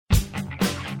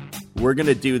we're going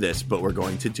to do this, but we're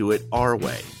going to do it our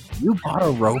way. You bought a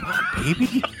robot,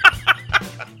 baby?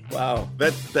 Wow,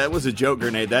 that was a joke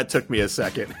grenade. That took me a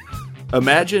second.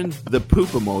 Imagine the poop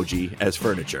emoji as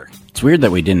furniture. It's weird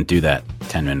that we didn't do that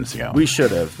 10 minutes ago. We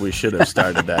should have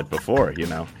started that before, you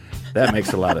know. That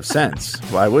makes a lot of sense.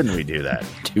 Why wouldn't we do that?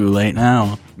 Too late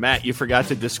now. Matt, you forgot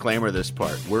to disclaimer this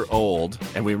part. We're old,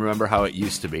 and we remember how it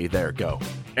used to be. There, go.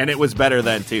 And it was better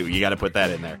then, too. You got to put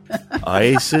that in there.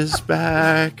 Ice is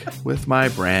back with my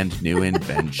brand new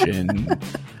invention.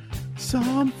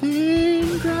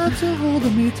 Something grabs a hold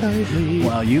of me tightly.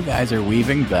 While you guys are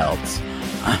weaving belts,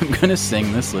 I'm going to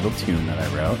sing this little tune that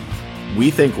I wrote.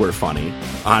 We think we're funny.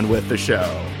 On with the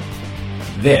show.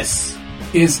 This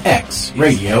is X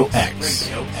Radio X.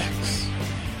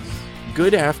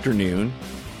 Good afternoon.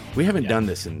 We haven't done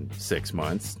this in 6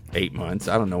 months, 8 months.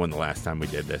 I don't know when the last time we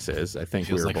did this is. I think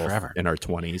Feels we were like both forever. in our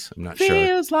 20s. I'm not sure.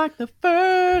 Feels like the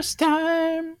first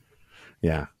time.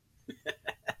 Yeah.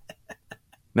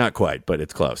 Not quite, but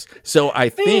it's close. So I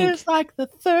think Feels like the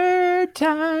third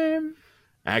time.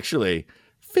 actually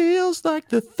feels like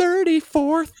the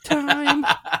 34th time.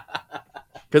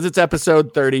 Because it's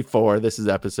episode 34. This is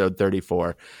episode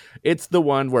 34. It's the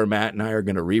one where Matt and I are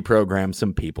going to reprogram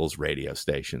some people's radio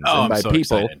stations. Oh, and by I'm so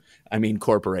people, excited. I mean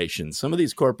corporations. Some of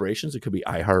these corporations, it could be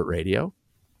iHeartRadio.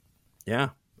 Yeah,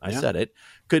 I said it.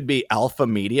 Could be Alpha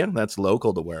Media. That's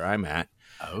local to where I'm at.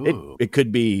 Oh. It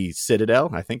could be Citadel.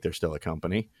 I think they're still a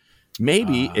company.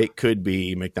 Maybe it could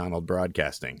be McDonald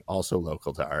Broadcasting, also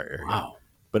local to our area. Wow.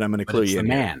 But I'm going to But clue it's you the in.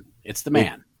 man. It's the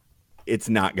man. It's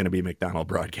not going to be McDonald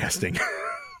Broadcasting.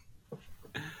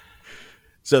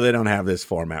 So they don't have this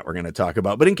format we're going to talk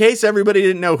about. But in case everybody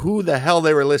didn't know who the hell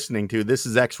they were listening to, this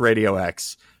is X Radio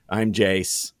X. I'm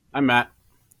Jace. I'm Matt.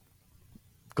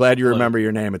 Glad you remember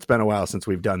your name. It's been a while since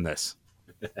we've done this.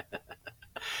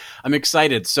 I'm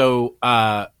excited. So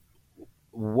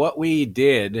what we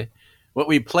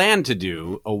planned to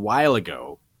do a while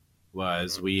ago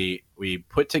was we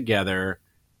put together,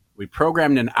 we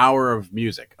programmed an hour of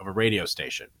music of a radio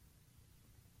station.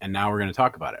 And now we're going to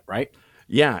talk about it, right?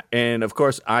 Yeah, and of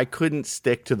course, I couldn't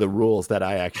stick to the rules that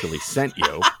I actually sent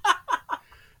you.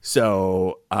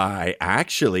 So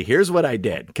here's what I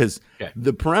did. Because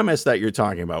the premise that you're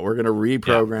talking about, we're going to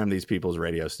reprogram these people's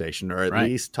radio station, or at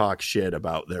least talk shit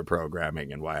about their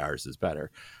programming and why ours is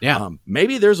better. Yeah.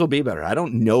 Maybe theirs will be better. I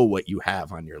don't know what you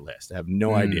have on your list. I have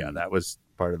no idea. That was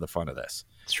part of the fun of this.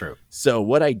 It's true. So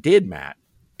what I did, Matt,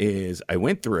 is I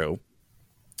went through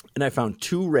and I found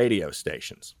 2 radio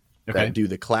stations that do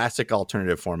the classic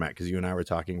alternative format, because you and I were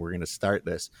talking, we're going to start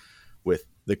this with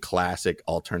the classic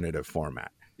alternative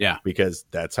format. Yeah. Because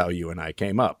that's how you and I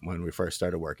came up when we first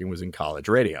started working, was in college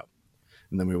radio.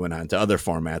 And then we went on to other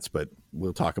formats, but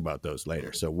we'll talk about those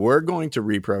later. So we're going to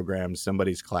reprogram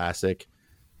somebody's classic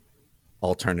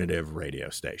alternative radio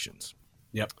stations.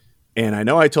 Yep. And I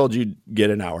know I told you get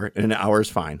an hour, and an hour is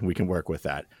fine. We can work with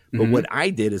that. But what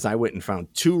I did is I went and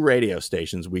found 2 radio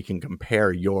stations we can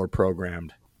compare your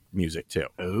programmed music to.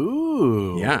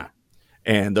 Ooh. Yeah.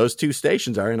 And those 2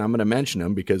 stations are, and I'm going to mention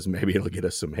them because maybe it'll get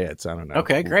us some hits. I don't know.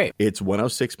 Okay, great. It's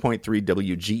 106.3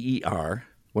 WGER,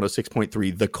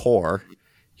 106.3 The Core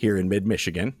here in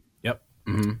mid-Michigan. Yep.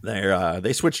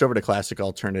 They switched over to classic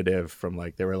alternative from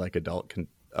they were like adult,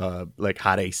 like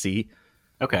Hot AC.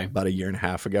 Okay. About a year and a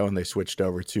half ago, and they switched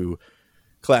over to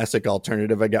classic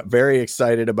alternative. I got very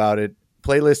excited about it.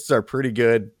 Playlists are pretty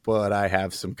good, but I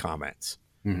have some comments.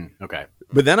 Okay.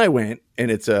 But then I went, and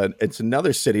it's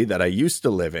another city that I used to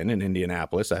live in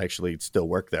Indianapolis. I actually still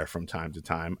work there from time to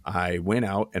time. I went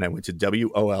out and I went to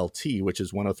WOLT, which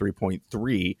is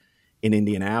 103.3 in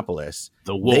Indianapolis.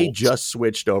 They just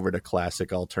switched over to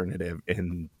classic alternative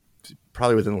in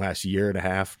probably within the last year and a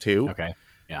half, too. Okay.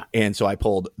 Yeah. And so I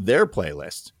pulled their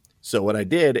playlist. So what I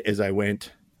did is I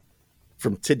went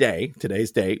from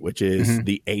today's date, which is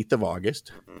the 8th of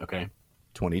August,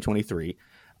 2023.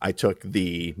 I took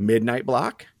the midnight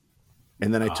block,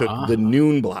 and then I took the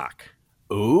noon block.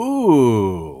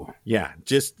 Ooh. Yeah,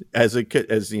 just as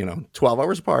 12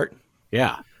 hours apart.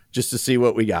 Yeah. Just to see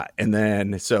what we got. And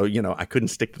then, so, I couldn't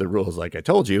stick to the rules like I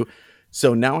told you.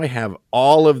 So now I have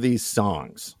all of these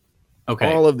songs.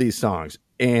 Okay. All of these songs.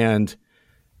 And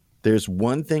there's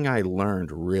one thing I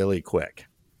learned really quick.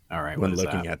 All right. When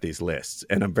looking at these lists.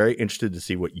 And I'm very interested to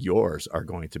see what yours are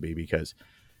going to be, because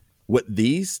what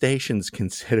these stations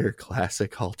consider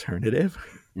classic alternative,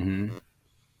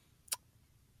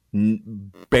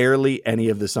 barely any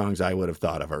of the songs I would have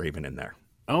thought of are even in there.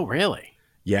 Oh, really?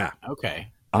 Yeah.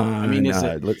 Okay. I mean, is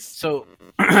it, so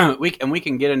we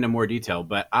can get into more detail,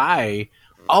 but I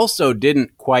also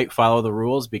didn't quite follow the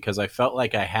rules because I felt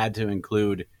like I had to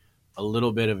include a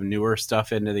little bit of newer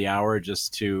stuff into the hour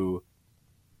just to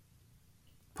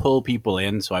pull people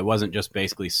in. So I wasn't just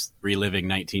basically reliving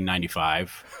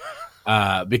 1995.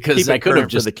 Because I could have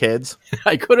just for the kids.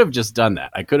 I could have just done that.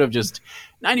 I could have just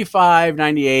 95,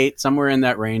 98, somewhere in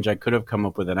that range. I could have come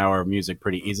up with an hour of music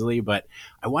pretty easily, but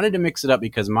I wanted to mix it up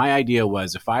because my idea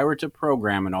was if I were to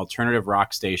program an alternative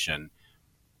rock station,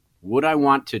 would I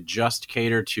want to just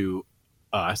cater to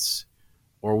us,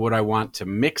 or would I want to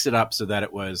mix it up so that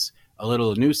it was a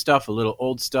little new stuff, a little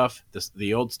old stuff,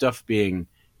 the old stuff being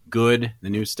good, the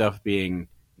new stuff being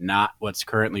not what's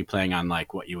currently playing on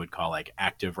like what you would call like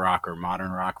active rock or modern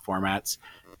rock formats.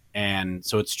 And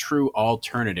so it's true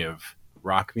alternative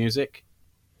rock music.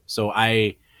 So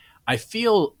I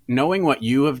feel, knowing what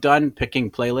you have done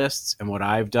picking playlists and what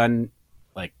I've done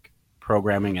like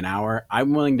programming an hour,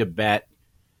 I'm willing to bet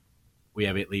we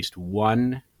have at least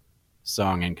one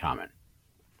song in common.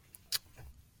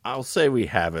 I'll say we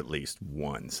have at least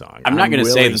one song. I'm not going to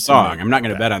say the song. I'm not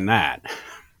going to bet on that.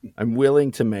 I'm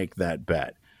willing to make that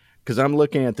bet. Because I'm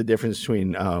looking at the difference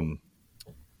between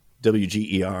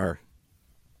WGER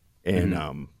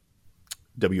and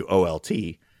WOLT,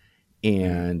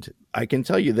 and I can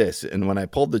tell you this, and when I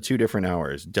pulled the two different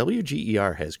hours,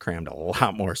 WGER has crammed a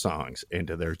lot more songs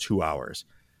into their 2 hours.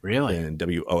 Really? Than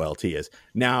WOLT is.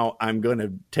 Now, I'm going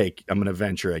to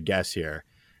venture a guess here,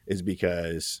 is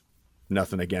because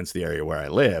nothing against the area where I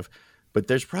live, but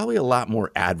there's probably a lot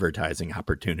more advertising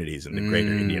opportunities in the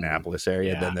greater Indianapolis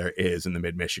area than there is in the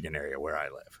mid-Michigan area where I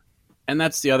live. And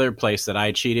that's the other place that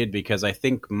I cheated, because I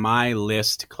think my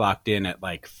list clocked in at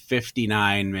like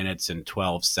 59 minutes and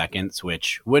 12 seconds,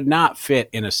 which would not fit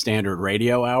in a standard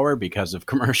radio hour because of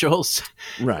commercials.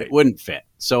 Right. It wouldn't fit.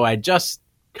 So I just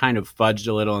kind of fudged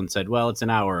a little and said, well, it's an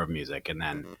hour of music, and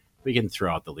then we can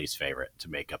throw out the least favorite to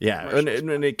make up. Yeah, and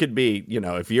it could be,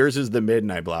 if yours is the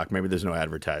midnight block, maybe there's no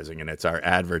advertising, and it's our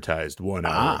advertised 1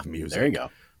 hour of music. There you go.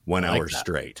 1 hour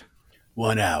straight.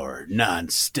 1 hour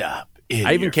nonstop.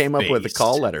 I even came up with the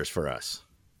call letters for us.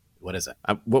 What is it?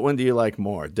 What one do you like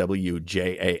more,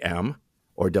 WJAM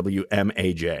or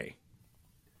WMAJ?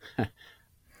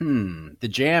 The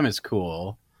Jam is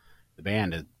cool. The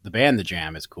band The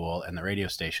Jam is cool, and the radio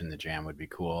station The Jam would be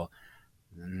cool.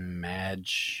 The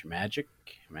Madge.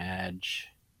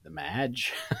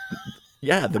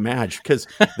 Yeah, the Madge, because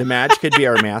the Madge could be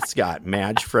our mascot.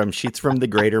 Madge she's from the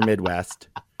greater Midwest.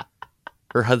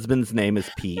 Her husband's name is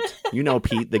Pete. You know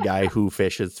Pete, the guy who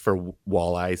fishes for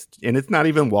walleyes, and it's not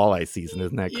even walleye season.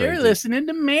 Isn't that crazy? You're listening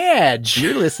to Madge.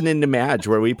 You're listening to Madge,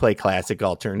 where we play classic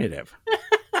alternative.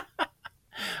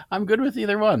 I'm good with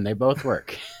either one. They both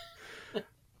work.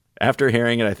 After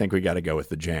hearing it, I think we got to go with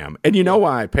the Jam. And you know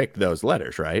why I picked those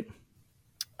letters, right?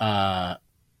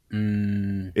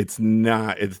 It's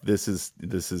not. This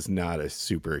is not a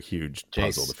super huge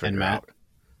puzzle to figure out.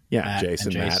 Yeah,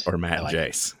 Jason, Matt, or Matt and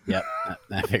Jace. Yep,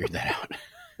 I figured that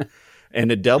out. And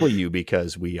a W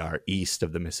because we are east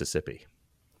of the Mississippi.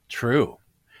 True.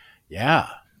 Yeah.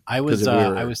 I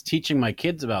was teaching my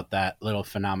kids about that little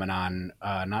phenomenon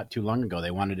not too long ago.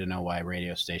 They wanted to know why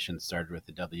radio stations started with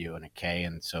a W and a K,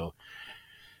 and so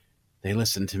they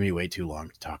listened to me way too long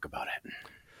to talk about it.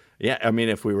 Yeah, I mean,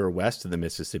 if we were west of the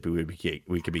Mississippi,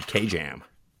 we could be K-Jam.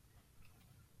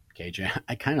 K-Jam.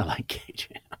 I kind of like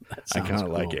K-Jam. I kind of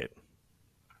like it.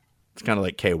 It's kind of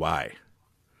like KY.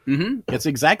 Mm-hmm. It's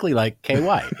exactly like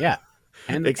KY, yeah.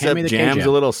 Except Jam's K-Jam.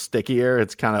 A little stickier.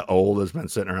 It's kind of old. It's been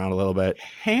sitting around a little bit.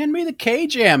 Hand me the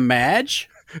K-Jam, Madge.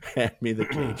 Hand me the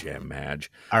K-Jam, Madge.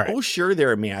 All right. Oh, sure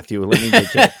there, Matthew. Let me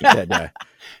get that.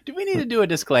 Do we need to do a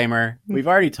disclaimer? We've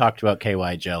already talked about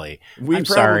KY jelly. We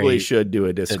probably should do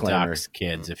a disclaimer. To dox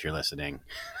kids, if you're listening.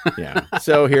 Yeah.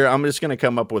 So here, I'm just going to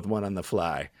come up with one on the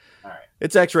fly. All right.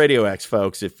 It's X Radio X,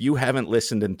 folks. If you haven't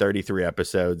listened in 33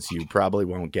 episodes, you probably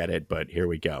won't get it, but here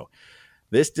we go.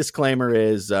 This disclaimer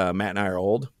is Matt and I are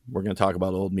old. We're going to talk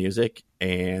about old music.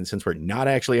 And since we're not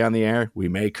actually on the air, we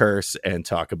may curse and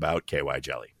talk about KY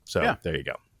jelly. So There you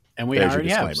go. And we already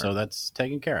have, so that's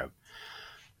taken care of.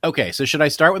 Okay, so should I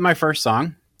start with my first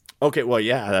song? Okay, well,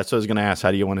 yeah, that's what I was going to ask.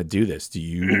 How do you want to do this? Do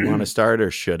you want to start,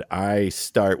 or should I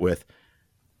start with...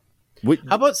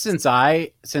 How about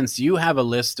since you have a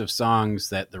list of songs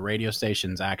that the radio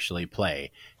stations actually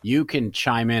play, you can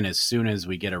chime in as soon as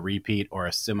we get a repeat or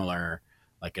a similar,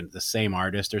 like the same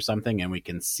artist or something, and we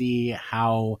can see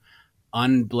how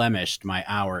unblemished my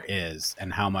hour is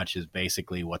and how much is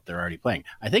basically what they're already playing.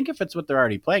 I think if it's what they're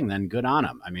already playing, then good on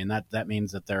them. I mean, that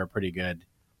means that they're a pretty good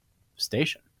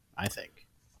station, I think.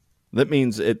 That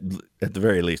means at the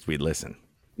very least we'd listen.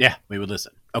 Yeah, we would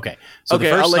listen. Okay. So Okay,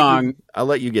 the first song, I'll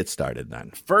let you get started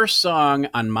then. first song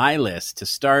on my list to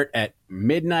start at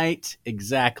midnight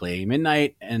exactly,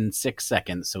 midnight and 6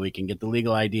 seconds, so we can get the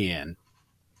legal ID in,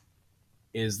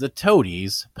 is the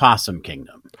Toadies' Possum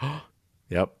Kingdom.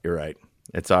 Yep, you're right.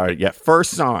 It's our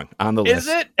first song on the Is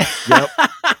list. it? Yep.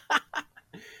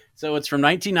 So it's from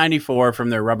 1994 from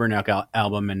their Rubberneck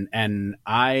album, and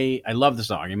I love the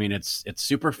song. I mean, it's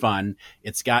super fun.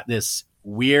 It's got this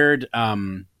weird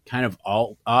kind of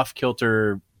off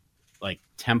kilter like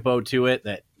tempo to it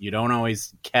that you don't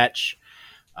always catch.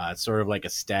 It's sort of like a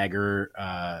stagger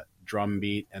drum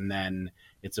beat, and then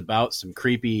it's about some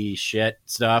creepy shit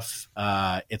stuff.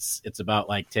 It's about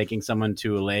like taking someone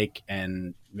to a lake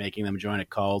and making them join a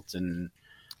cult, and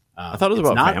I thought it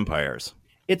was about vampires.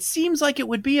 It seems like it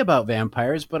would be about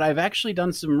vampires, but I've actually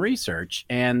done some research,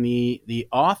 and the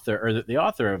author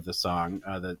of the song,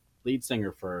 the lead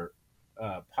singer for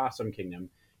Possum Kingdom,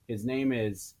 his name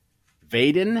is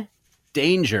Vaden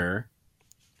Danger.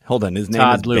 Hold on, his name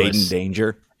Todd is Lewis. Vaden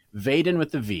Danger. Vaden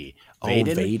with the V.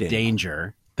 Vaden.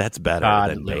 Danger. That's better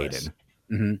Todd than Lewis. Vaden.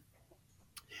 Mm-hmm.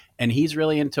 And he's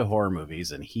really into horror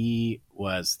movies, and he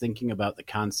was thinking about the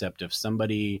concept of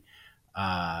somebody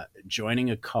joining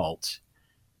a cult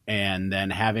and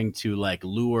then having to like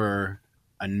lure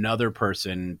another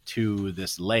person to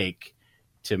this lake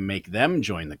to make them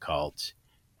join the cult,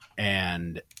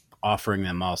 and offering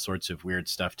them all sorts of weird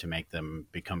stuff to make them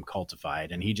become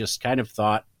cultified. And he just kind of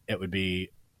thought it would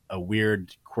be a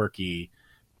weird, quirky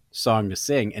song to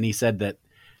sing. And he said that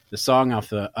the song off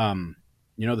the,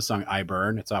 the song I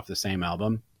Burn, it's off the same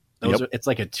album. It's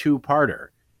like a two-parter.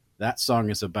 That song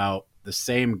is about the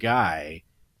same guy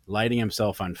lighting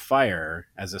himself on fire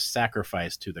as a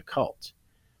sacrifice to the cult.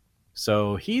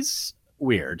 So he's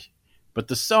weird, but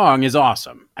the song is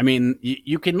awesome. I mean,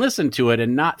 you can listen to it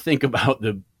and not think about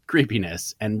the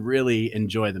creepiness and really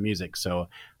enjoy the music. So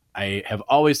I have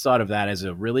always thought of that as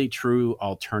a really true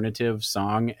alternative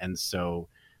song, and so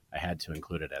I had to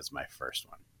include it as my first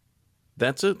one.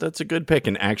 That's a good pick,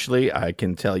 and actually, I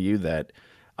can tell you that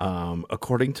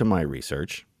according to my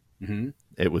research,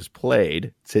 it was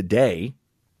played today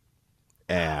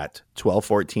at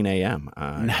 12:14 a.m.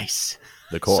 Nice,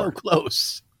 the Core.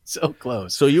 So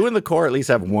close. So you and the Core at least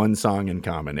have one song in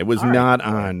common. It was not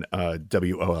on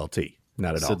WOLT,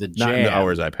 not at all. Not in the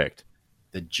hours I picked.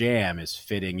 The Jam is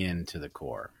fitting into the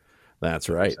Core. That's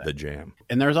right, the Jam.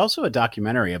 And there's also a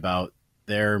documentary about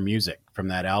their music from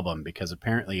that album, because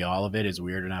apparently all of it is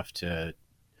weird enough to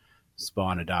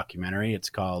spawn a documentary. It's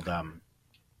called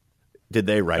Did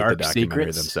they write Dark the documentary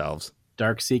Secrets? themselves?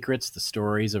 Dark Secrets, The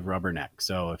Stories of Rubberneck.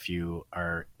 So if you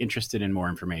are interested in more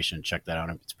information, check that out.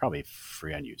 It's probably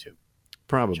free on YouTube.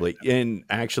 Probably. And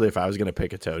actually, if I was going to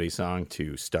pick a Toady song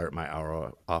to start my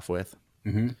hour off with,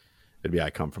 it'd be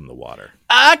I Come From the Water.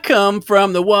 I Come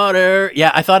From the Water. Yeah,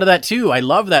 I thought of that too. I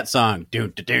love that song. Yeah,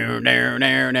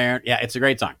 it's a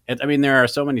great song. There are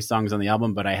so many songs on the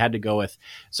album, but I had to go with...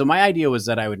 So my idea was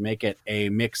that I would make it a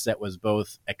mix that was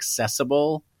both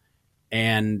accessible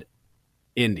and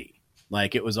indie.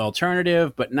 Like, it was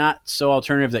alternative, but not so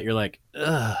alternative that you're like,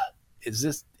 ugh,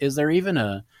 is there even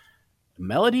a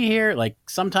melody here? Like,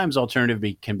 sometimes alternative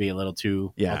can be a little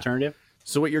too alternative.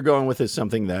 So what you're going with is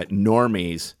something that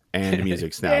normies and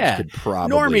music snobs could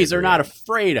probably normies are not with.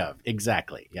 Afraid of.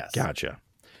 Exactly. Yes. Gotcha.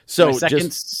 So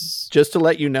just to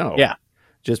let you know,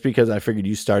 just because I figured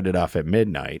you started off at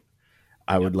midnight,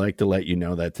 I would like to let you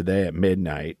know that today at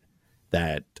midnight,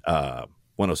 that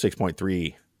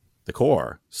 106.3 The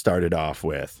Core started off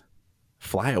with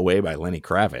Fly Away by Lenny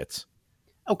Kravitz.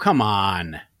 Oh, come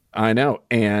on. I know.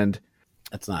 And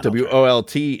that's not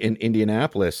WOLT in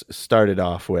Indianapolis started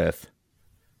off with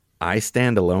I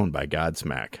Stand Alone by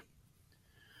Godsmack.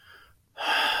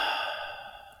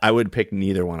 I would pick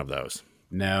neither one of those.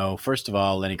 No. First of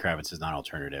all, Lenny Kravitz is not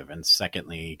alternative. And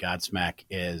secondly, Godsmack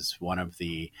is one of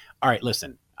the... All right,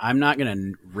 listen. I'm not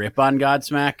going to rip on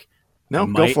Godsmack. No,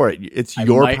 go for it. It's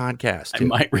your podcast. I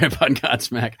might rip on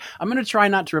Godsmack. I'm going to try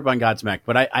not to rip on Godsmack,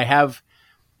 but I have...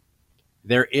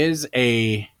 There is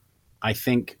a... I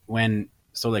think when...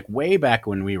 So like way back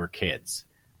when we were kids,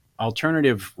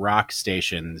 alternative rock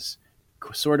stations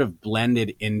sort of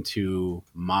blended into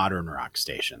modern rock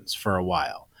stations for a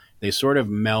while. They sort of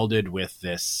melded with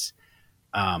this,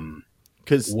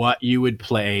 what you would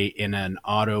play in an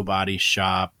auto body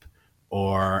shop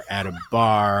or at a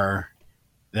bar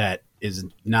that is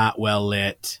not well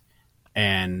lit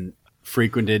and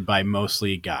frequented by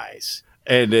mostly guys.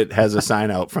 And it has a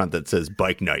sign out front that says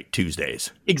Bike Night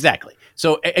Tuesdays. Exactly.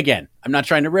 So again, I'm not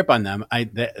trying to rip on them.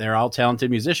 They're all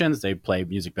talented musicians. They play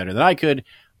music better than I could,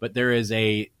 but there is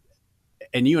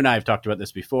and you and I have talked about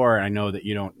this before, and I know that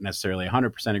you don't necessarily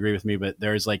 100% agree with me, but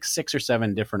there's like 6 or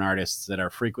 7 different artists that are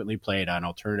frequently played on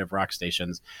alternative rock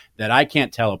stations that I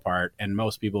can't tell apart, and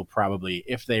most people probably,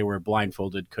 if they were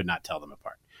blindfolded, could not tell them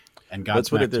apart. And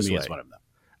Godsmack to me is one of them.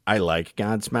 I like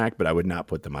Godsmack, but I would not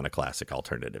put them on a classic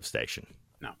alternative station.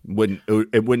 No.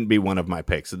 It wouldn't be one of my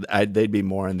picks. They'd be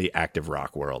more in the active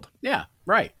rock world. Yeah,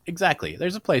 right. Exactly.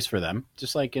 There's a place for them,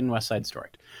 just like in West Side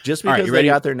Story. Just because they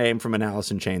got their name from an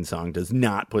Alice in Chains song does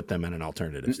not put them in an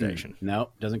alternative station. No,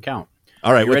 doesn't count.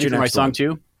 All right, what's your ready for next my one?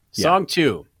 song 2? Yeah. Song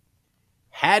 2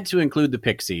 had to include the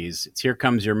Pixies. It's Here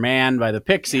Comes Your Man by the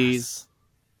Pixies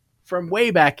from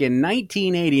way back in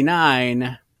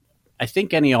 1989. I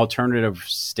think any alternative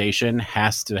station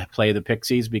has to play the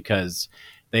Pixies because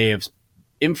they have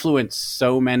influenced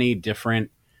so many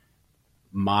different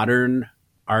modern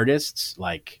artists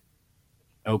like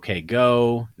OK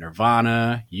Go,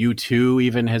 Nirvana, U2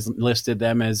 even has listed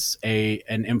them as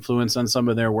an influence on some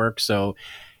of their work. So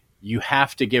you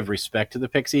have to give respect to the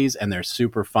Pixies, and they're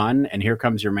super fun. And Here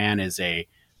Comes Your Man is a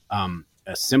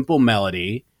simple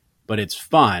melody, but it's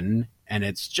fun, and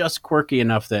it's just quirky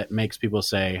enough that makes people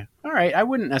say, all right, I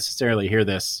wouldn't necessarily hear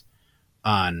this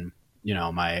on,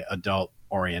 my adult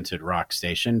oriented rock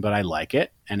station, but I like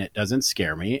it, and it doesn't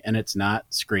scare me, and it's not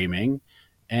screaming.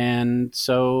 And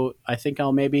so I think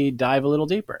I'll maybe dive a little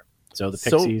deeper. So the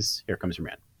Pixies, Here Comes Your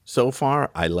Man. So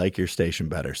far, I like your station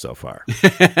better so far.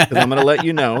 Because I'm going to let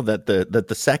you know that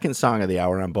the second song of the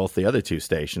hour on both the other 2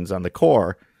 stations on the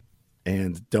core,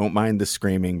 and don't mind the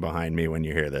screaming behind me when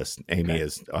you hear this. Amy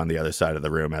is on the other side of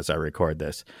the room as I record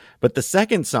this. But the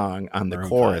second song on the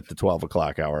core 5. At the 12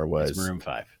 o'clock hour was Maroon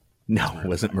 5. No, it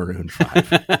wasn't Maroon 5.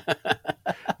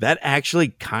 That actually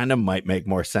kind of might make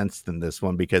more sense than this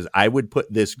one, because I would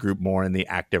put this group more in the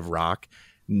active rock,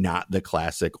 not the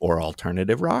classic or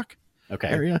alternative rock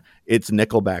area. It's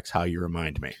Nickelback's How You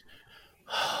Remind Me.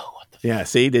 What the Yeah,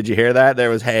 see, did you hear that? There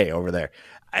was Hey over there.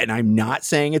 And I'm not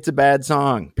saying it's a bad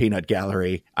song, Peanut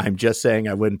Gallery. I'm just saying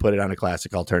I wouldn't put it on a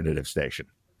classic alternative station.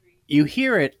 You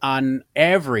hear it on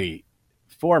every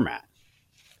format.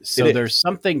 So there's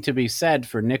something to be said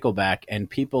for Nickelback, and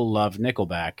people love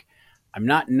Nickelback. I'm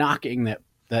not knocking that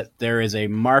there is a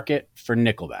market for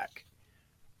Nickelback,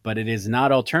 but it is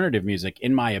not alternative music,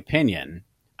 in my opinion.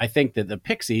 I think that the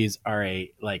Pixies are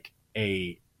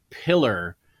a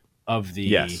pillar of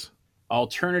the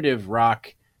alternative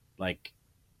rock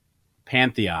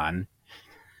pantheon.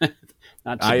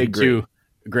 Not to be too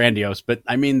grandiose, but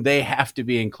I mean they have to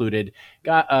be included.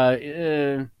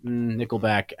 Nickelback.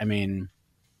 I mean.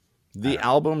 The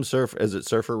album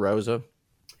Surfer Rosa?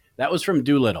 That was from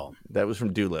Doolittle. That was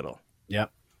from Doolittle.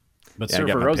 Yep. But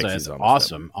Surfer Rosa is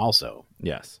awesome also.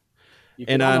 Yes. You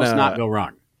can almost not go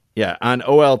wrong. Yeah, on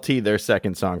OLT, their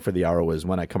second song for the hour was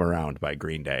When I Come Around by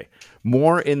Green Day.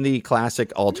 More in the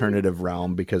classic alternative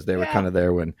realm because they were kind of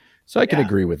there when... So I can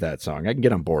agree with that song. I can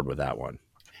get on board with that one.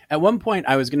 At one point,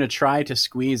 I was going to try to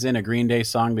squeeze in a Green Day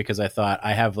song because I thought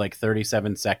I have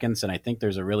 37 seconds, and I think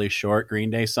there's a really short Green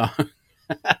Day song.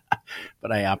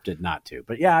 But I opted not to.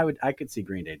 But yeah, I could see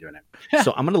Green Day doing it.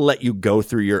 So I'm going to let you go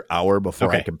through your hour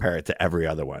before I compare it to every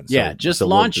other one. So,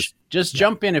 just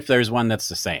jump in if there's one that's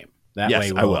the same. That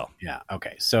way I will. Yeah.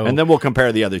 Okay. So and then we'll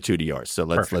compare the other 2 to yours. So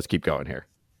let's keep going here.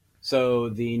 So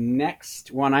the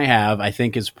next one I have, I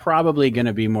think, is probably going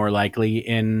to be more likely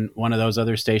in one of those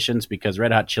other stations because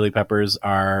Red Hot Chili Peppers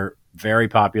are very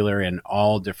popular in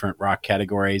all different rock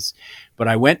categories. But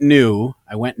I went new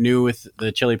with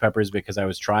the Chili Peppers because I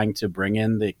was trying to bring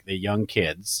in the young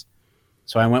kids.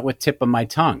 So I went with Tip of My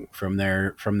Tongue from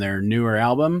their newer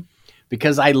album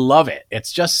because I love it.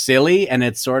 It's just silly and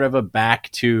it's sort of a back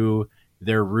to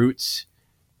their roots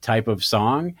type of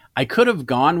song. I could have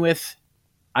gone with,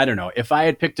 I don't know, if I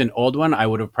had picked an old one, I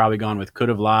would have probably gone with Could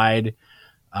Have Lied,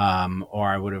 or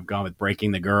I would have gone with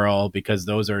Breaking the Girl because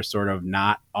those are sort of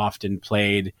not often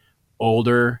played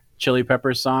older Chili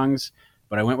Peppers songs.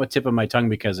 But I went with Tip of My Tongue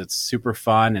because it's super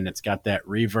fun and it's got that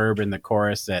reverb in the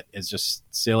chorus that is just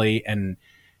silly. And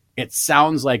it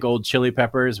sounds like old Chili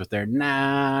Peppers with their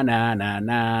na, na, na,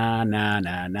 na, na,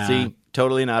 na, na. See,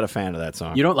 totally not a fan of that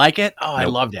song. You don't like it? Oh, nope. I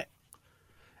loved it.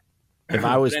 If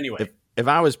I was if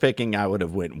I was picking, I would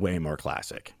have went way more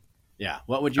classic. Yeah.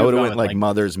 What would you I have would have went went like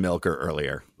Mother's Milk or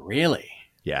earlier. Really?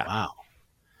 Yeah. Wow.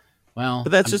 Well,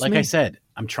 but that's just like me. I said,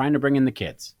 I'm trying to bring in the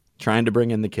kids. Trying to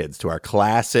bring in the kids to our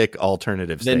classic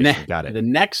alternative station. Got it. The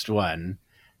next one,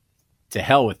 to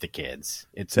hell with the kids.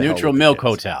 It's Neutral Milk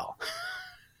Hotel.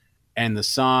 And the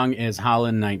song is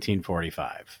Holland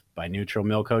 1945 by Neutral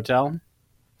Milk Hotel.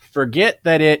 Forget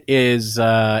that it is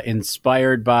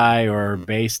inspired by or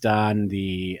based on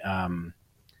the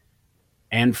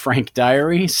and Frank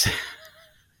Diaries.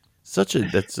 That's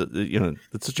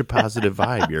such a positive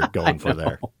vibe you're going for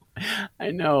there.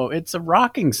 I know. It's a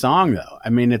rocking song, though. I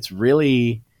mean, it's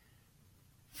really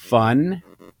fun,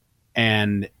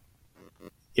 and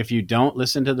if you don't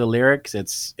listen to the lyrics,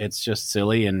 it's just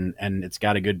silly, and it's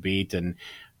got a good beat, and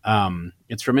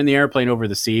it's from In the Airplane Over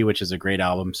the Sea, which is a great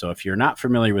album. So if you're not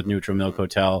familiar with Neutral Milk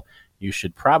Hotel, you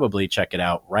should probably check it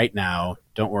out right now.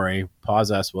 Don't worry.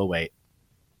 Pause us. We'll wait.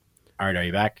 All right. Are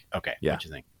you back? Okay. Yeah. What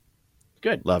you think?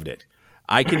 Good. Loved it.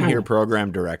 I can hear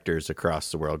program directors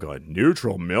across the world going,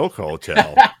 Neutral Milk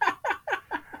Hotel.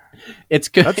 It's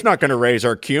good. That's not going to raise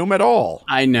our cume at all.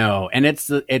 I know. And it's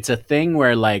a thing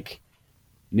where, like,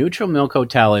 Neutral Milk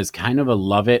Hotel is kind of a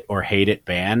love it or hate it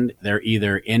band. They're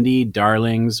either indie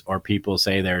darlings or people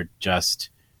say they're just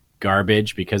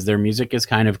garbage because their music is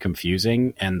kind of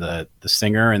confusing. And the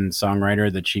singer and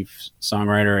songwriter, the chief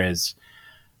songwriter, is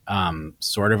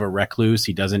sort of a recluse.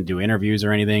 He doesn't do interviews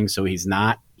or anything. So he's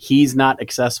not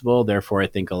accessible. Therefore, I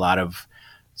think a lot of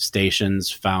stations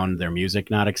found their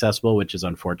music not accessible, which is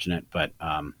unfortunate. But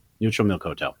Neutral Milk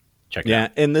Hotel. Check it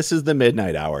out. And this is the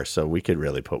midnight hour, so we could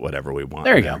really put whatever we want.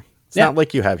 There you go. It's not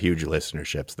like you have huge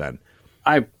listenerships then.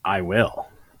 I will.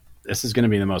 This is going to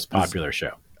be the most popular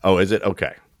show. Oh, is it?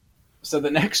 Okay. So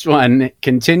the next one,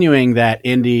 continuing that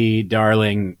indie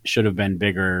darling should have been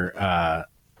bigger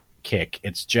kick,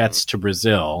 it's Jets to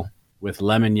Brazil with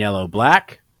Lemon Yellow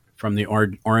Black from the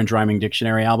Orange Rhyming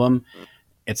Dictionary album.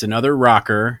 It's another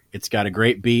rocker. It's got a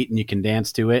great beat and you can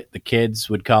dance to it. The kids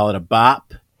would call it a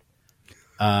bop.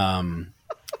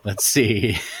 Let's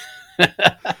see.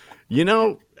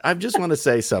 I just want to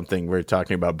say something. We're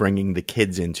talking about bringing the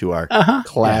kids into our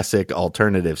classic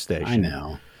alternative station. I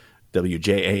know.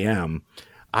 WJAM.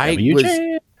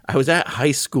 WJ. I was at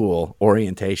high school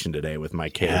orientation today with my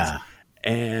kids,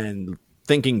 and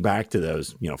thinking back to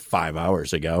those, 5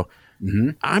 hours ago,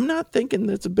 I'm not thinking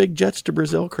that's a big Jets to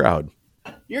Brazil crowd.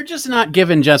 You're just not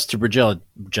giving Jets to Brazil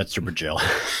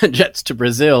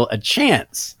a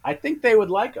chance. I think they would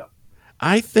like them.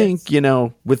 I think,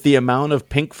 with the amount of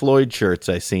Pink Floyd shirts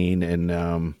I've seen,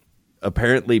 and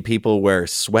apparently people wear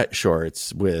sweat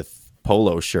shorts with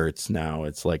polo shirts now.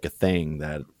 It's like a thing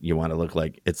that you want to look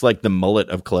like. It's like the mullet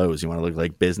of clothes. You want to look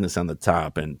like business on the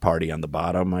top and party on the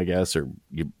bottom, I guess.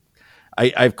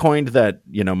 I've coined that,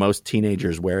 most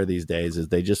teenagers wear these days is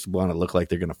they just want to look like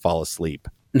they're going to fall asleep.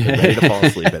 They're ready to fall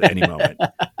asleep at any moment.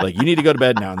 Like, you need to go to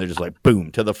bed now, and they're just like,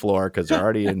 boom, to the floor because they're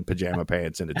already in pajama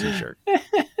pants and a T-shirt.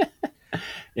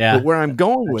 Yeah. But where I'm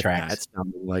going with that,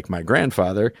 sounding like my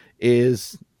grandfather,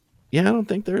 is, I don't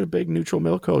think there's a big Neutral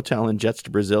Milk Hotel and Jets to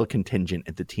Brazil contingent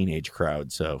at the teenage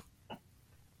crowd. So,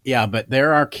 yeah, but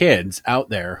there are kids out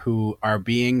there who are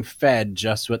being fed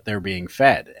just what they're being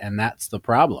fed, and that's the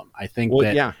problem. I think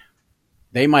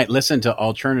they might listen to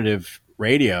alternative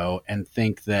radio and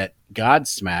think that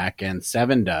Godsmack and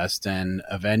Seven Dust and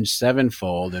Avenged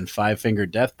Sevenfold and Five Finger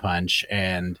Death Punch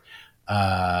and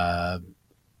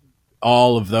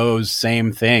all of those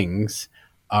same things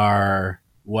are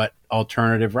what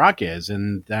alternative rock is,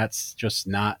 and that's just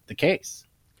not the case.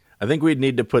 I think we'd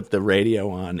need to put the radio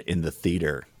on in the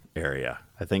theater area.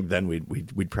 I think then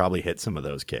we'd probably hit some of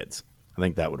those kids. I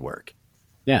think that would work.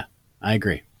 Yeah, I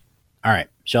agree. All right,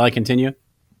 shall I continue?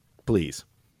 Please.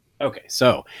 Okay,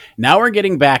 so now we're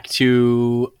getting back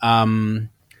to, I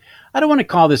don't want to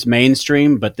call this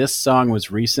mainstream, but this song was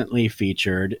recently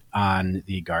featured on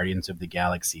the Guardians of the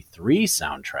Galaxy 3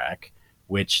 soundtrack,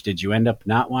 which, did you end up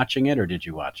not watching it or did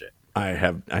you watch it?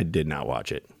 I did not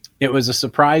watch it. It was a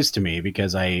surprise to me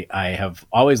because I have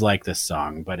always liked this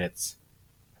song, but it's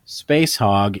Space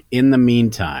Hog In the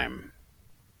Meantime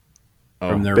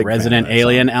from their Resident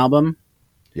Alien album.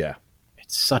 Yeah.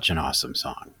 It's such an awesome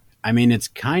song. I mean, it's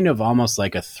kind of almost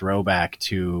like a throwback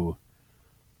to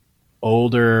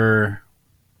older,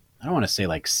 I don't want to say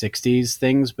like 60s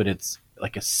things, but it's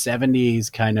like a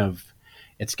 70s kind of,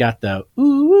 it's got the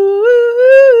ooh,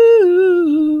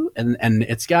 and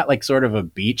it's got like sort of a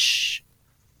Beach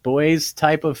Boys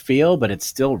type of feel, but it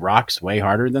still rocks way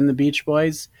harder than the Beach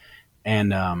Boys.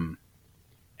 And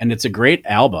it's a great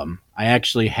album. I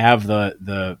actually have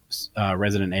the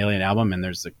Resident Alien album, and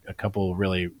there's a couple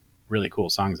really cool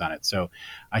songs on it. So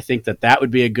I think that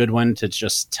would be a good one to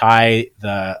just tie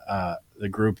the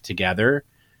group together.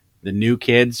 The new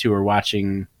kids who are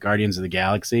watching Guardians of the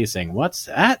Galaxy saying, "What's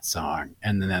that song?"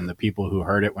 And then the people who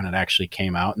heard it when it actually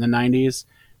came out in the 90s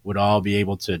would all be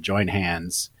able to join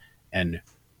hands and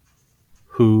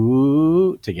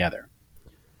hoo together.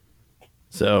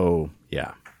 So,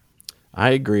 yeah.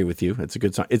 I agree with you. It's a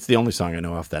good song. It's the only song I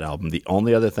know off that album. The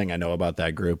only other thing I know about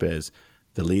that group is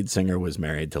the lead singer was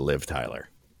married to Liv Tyler.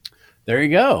 There you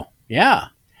go. Yeah.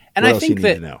 And What I else think you need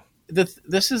that to know?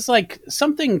 this is like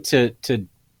something to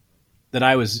that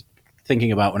I was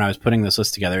thinking about when I was putting this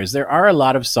list together is there are a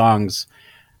lot of songs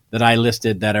that I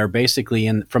listed that are basically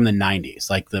from the 90s,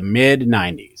 like the mid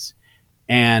 90s.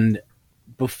 And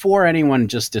before anyone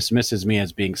just dismisses me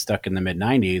as being stuck in the mid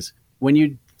 90s, when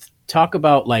you talk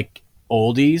about like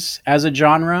oldies as a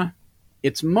genre,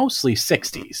 it's mostly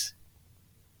 60s.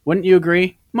 Wouldn't you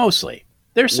agree? Mostly.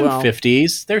 There's some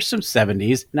 50s, there's some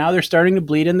 70s. Now they're starting to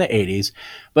bleed in the 80s.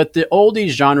 But the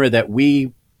oldies genre that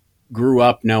we grew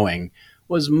up knowing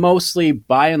was mostly,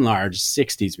 by and large,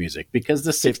 60s music because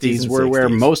the 60s were 60s. where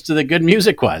most of the good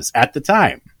music was at the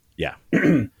time. Yeah.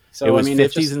 So it was I mean,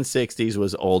 50s and 60s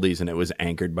was oldies, and it was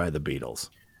anchored by the Beatles.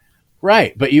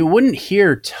 Right, but you wouldn't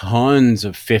hear tons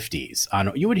of 50s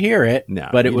on. You would hear it, No,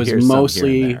 but it was hear some here and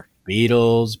mostly there.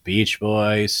 Beatles, Beach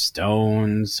Boys,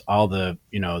 Stones, all the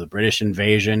the British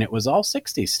Invasion. It was all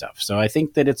 60s stuff. So I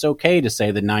think that it's okay to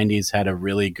say the 90s had a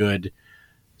really good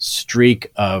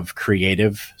streak of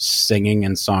creative singing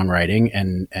and songwriting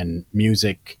and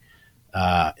music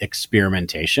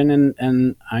experimentation.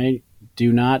 And I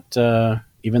do not,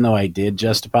 even though I did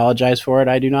just apologize for it,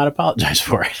 I do not apologize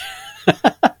for it.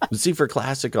 See, for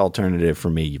classic alternative, for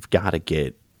me, you've got to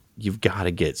get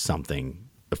something,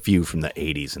 a few from the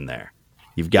 80s in there.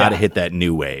 You've got to hit that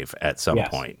new wave at some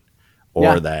point,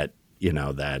 or that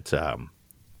it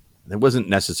wasn't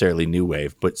necessarily new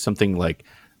wave, but something like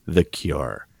The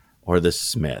Cure or the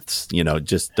Smiths.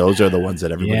 Just those are the ones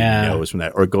that everybody knows from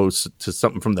that, or goes to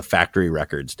something from the Factory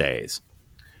Records days.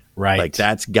 Right, like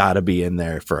that's got to be in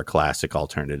there for a classic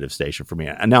alternative station for me.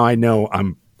 And now I know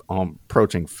I'm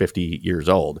approaching 50 years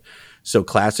old. So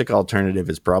classic alternative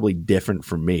is probably different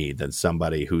for me than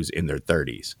somebody who's in their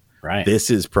 30s. Right. This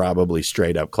is probably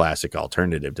straight up classic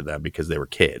alternative to them because they were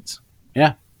kids.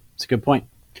 Yeah, it's a good point.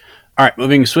 All right,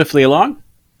 moving swiftly along.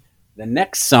 The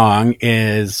next song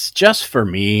is just for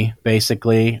me,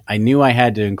 basically. I knew I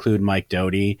had to include Mike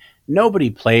Doughty. Nobody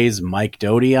plays Mike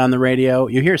Doughty on the radio.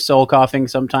 You hear Soul Coughing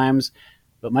sometimes,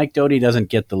 but Mike Doughty doesn't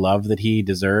get the love that he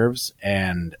deserves.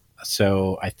 And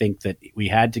so I think that we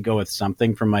had to go with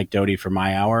something from Mike Doughty for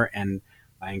my hour, and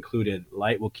I included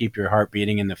Light Will Keep Your Heart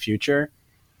Beating in the Future.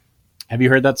 Have you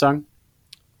heard that song?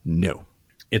 No.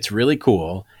 It's really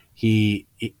cool. He's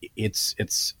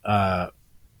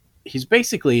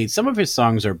basically, some of his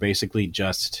songs are basically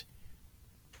just,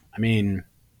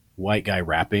 white guy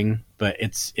rapping, but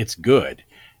it's good.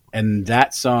 And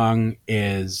that song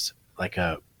is like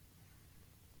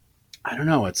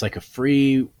it's like a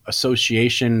free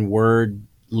association word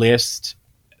list.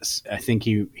 I think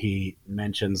he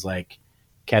mentions like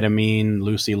ketamine,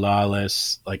 Lucy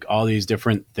Lawless, like all these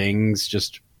different things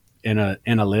just in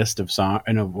a list of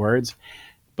words.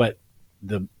 But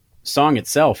the song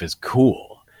itself is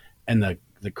cool. And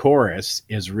the chorus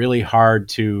is really hard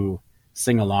to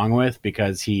sing along with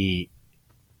because you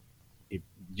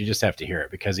just have to hear it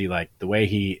because he, like, the way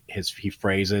he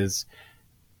phrases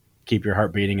keep your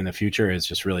heart beating in the future is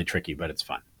just really tricky, but it's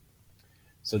fun.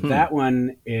 So that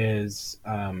one is,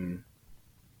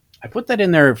 I put that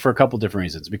in there for a couple different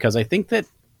reasons, because I think that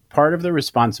part of the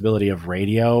responsibility of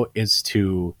radio is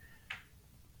to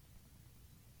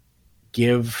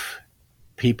give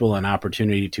people an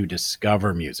opportunity to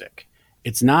discover music.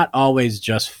 It's not always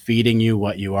just feeding you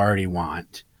what you already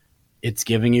want. It's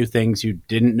giving you things you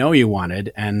didn't know you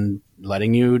wanted and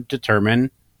letting you determine,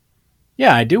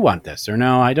 yeah, I do want this, or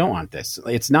no, I don't want this.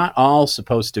 It's not all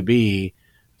supposed to be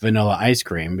vanilla ice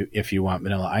cream if you want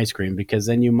vanilla ice cream, because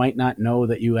then you might not know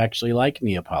that you actually like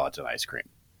Neapolitan ice cream.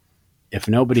 If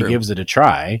nobody gives it a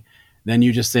try, then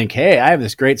you just think, hey, I have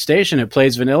this great station. It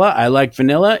plays vanilla. I like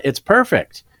vanilla. It's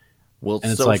perfect. Well,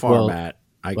 and it's so like, far, Matt,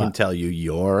 I can tell you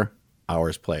your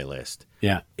hours playlist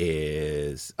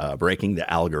is breaking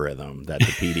the algorithm that the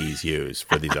PDs use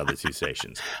for these other two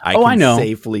stations. I know.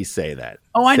 Safely say that.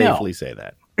 Safely say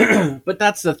that. But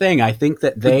that's the thing. I think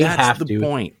that they have to. That's the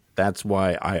point. That's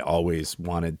why I always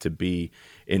wanted to be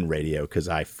in radio, because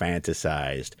I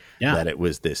fantasized that it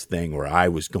was this thing where I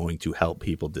was going to help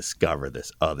people discover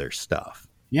this other stuff.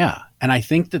 Yeah. And I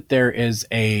think that there is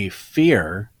a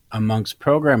fear amongst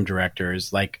program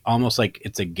directors, like almost like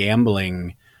it's a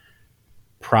gambling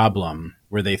problem,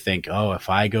 where they think, oh, if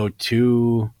I go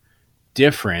too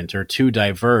different or too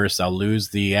diverse, I'll lose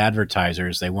the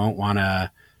advertisers. They won't want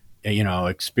to,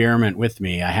 experiment with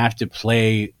me. I have to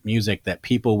play music that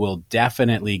people will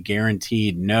definitely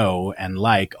guaranteed know and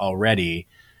like already,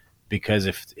 because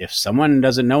if someone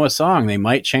doesn't know a song, they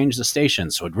might change the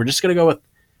station. So we're just going to go with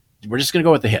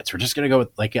the hits. We're just going to go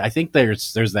with, like, I think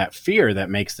there's that fear that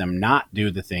makes them not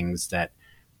do the things that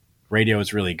radio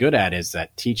is really good at is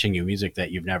that teaching you music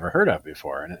that you've never heard of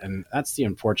before. And that's the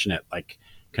unfortunate like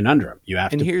conundrum. You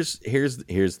have And to.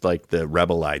 here's like the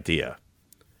rebel idea.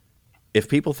 If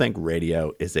people think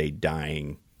radio is a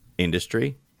dying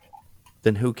industry,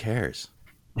 then who cares?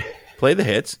 Play the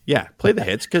hits. Yeah, play the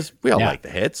hits because we all like the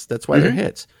hits. That's why they're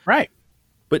hits. Right.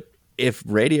 But if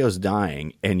radio's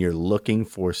dying and you're looking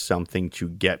for something to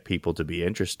get people to be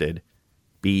interested,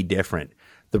 be different.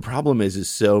 The problem is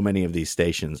so many of these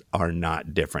stations are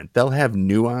not different. They'll have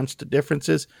nuanced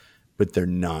differences, but they're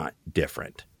not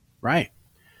different. Right.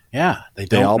 Yeah.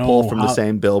 They all pull from the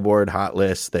same Billboard hot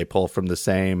lists. They pull from the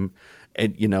same.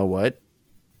 And you know what?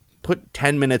 Put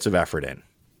 10 minutes of effort in.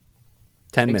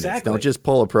 10 minutes. Don't just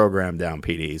pull a program down,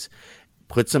 PDs.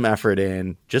 Put some effort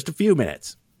in, just a few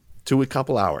minutes to a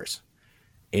couple hours,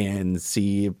 and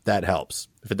see if that helps.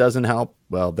 If it doesn't help,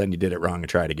 well, then you did it wrong and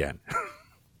try it again.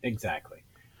 Exactly.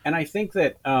 And I think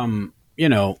that,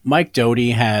 Mike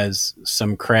Doty has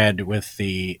some cred with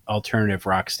the alternative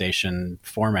rock station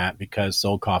format because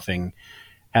Soul Coughing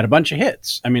had a bunch of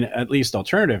hits. I mean, at least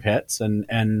alternative hits.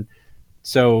 And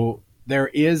so there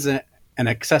is an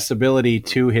accessibility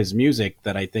to his music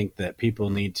that I think that people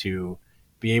need to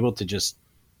be able to just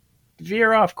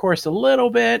veer off course a little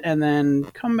bit and then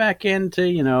come back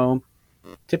into,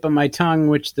 tip of my tongue,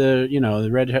 which the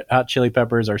Red Hot Chili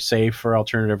Peppers are safe for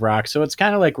alternative rock. So it's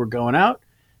kind of like we're going out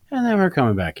and then we're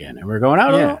coming back in, and we're going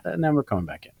out and then we're coming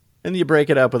back in. And you break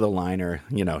it up with a liner,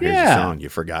 here's a song you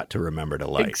forgot to remember to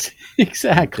like.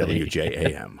 Exactly.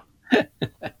 WJAM.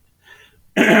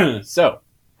 So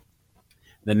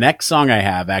the next song I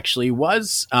have actually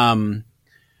was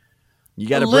you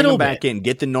got to bring them back in.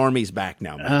 Get the normies back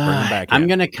now, man. Bring them back in. I'm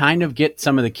going to kind of get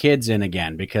some of the kids in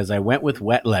again because I went with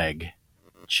Wet Leg,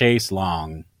 Chase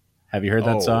Long. Have you heard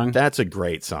that song? That's a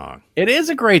great song. It is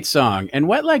a great song, and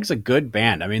Wet Leg's a good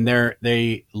band. I mean,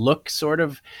 they look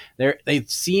they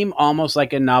seem almost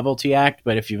like a novelty act,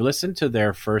 but if you listen to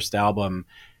their first album,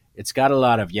 it's got a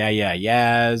lot of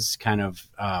yeahs, kind of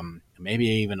maybe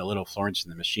even a little Florence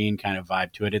and the Machine kind of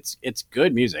vibe to it. It's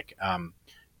good music.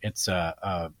 It's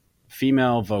a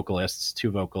female vocalists,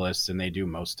 2 vocalists, and they do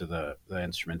most of the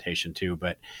instrumentation too.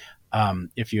 But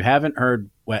if you haven't heard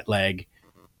Wet Leg,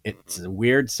 it's a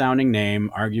weird sounding name.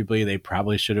 Arguably, they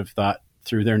probably should have thought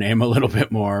through their name a little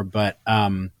bit more, but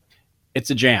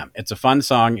it's a jam. It's a fun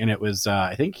song, and it was,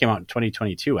 I think it came out in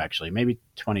 2022, actually, maybe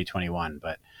 2021.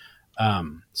 But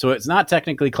so it's not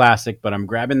technically classic, but I'm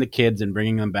grabbing the kids and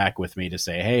bringing them back with me to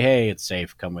say, hey, it's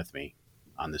safe. Come with me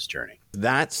on this journey.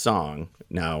 That song,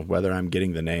 now, whether I'm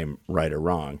getting the name right or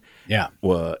wrong,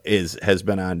 has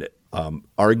been on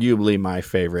arguably my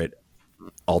favorite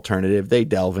alternative. They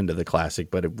delve into the classic,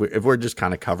 but if we're just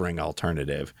kind of covering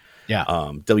alternative,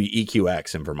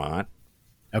 WEQX in Vermont.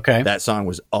 Okay. That song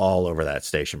was all over that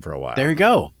station for a while. There you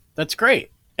go. That's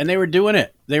great. And they were doing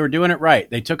it. They were doing it right.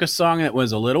 They took a song that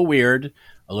was a little weird,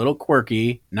 a little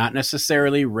quirky, not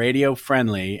necessarily radio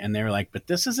friendly, and they were like, but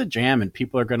this is a jam and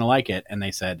people are going to like it. And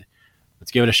they said,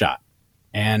 let's give it a shot.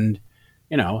 And,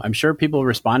 I'm sure people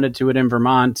responded to it in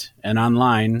Vermont and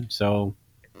online. So,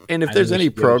 and if there's any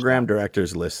program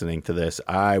directors listening to this,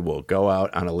 I will go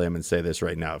out on a limb and say this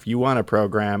right now. If you want to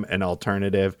program an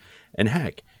alternative, and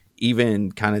heck,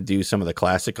 even kind of do some of the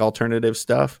classic alternative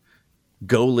stuff,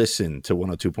 go listen to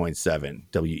 102.7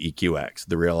 WEQX,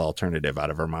 the real alternative out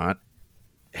of Vermont.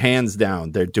 Hands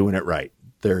down, they're doing it right.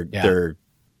 They're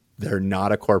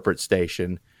not a corporate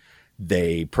station.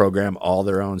 They program all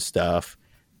their own stuff.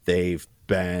 They've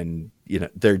been,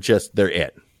 they're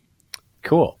it.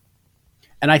 Cool.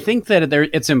 And I think that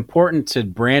it's important to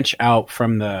branch out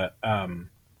from the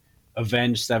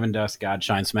Avenged Sevendust God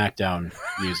Shine Smackdown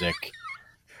music.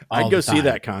 I'd go see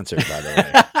that concert, by the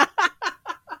way.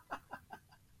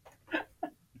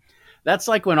 That's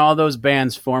like when all those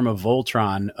bands form a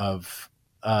Voltron of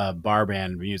bar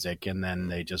band music, and then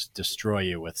they just destroy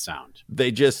you with sound.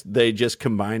 They just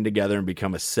combine together and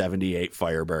become a 78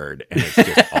 Firebird, and it's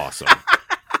just awesome.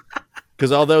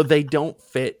 Because although they don't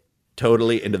fit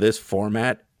totally into this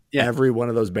format, every one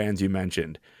of those bands you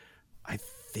mentioned, I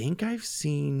think I've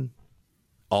seen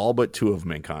all but 2 of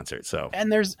them in concert. So,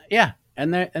 and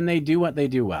they do what they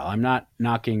do well. I'm not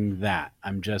knocking that.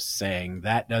 I'm just saying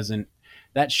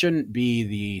that shouldn't be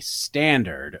the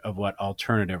standard of what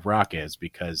alternative rock is,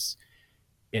 because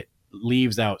it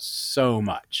leaves out so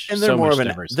much. And they're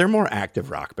they're more active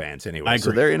rock bands anyway.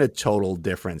 So they're in a total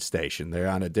different station. They're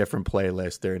on a different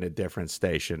playlist. They're in a different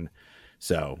station.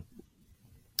 So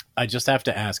I just have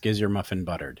to ask, is your muffin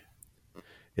buttered?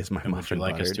 Is my muffin buttered? Would you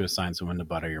like us to assign someone to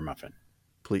butter your muffin?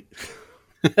 Please.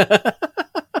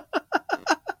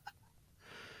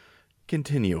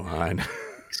 Continue on.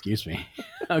 Excuse me.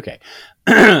 Okay.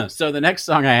 So the next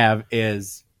song I have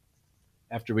is,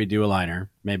 after we do a liner,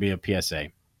 maybe a PSA.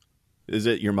 Is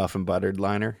it your muffin buttered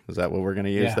liner? Is that what we're going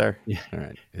to use there? Yeah. All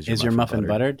right. Is your muffin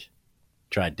buttered?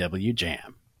 Try W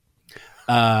Jam.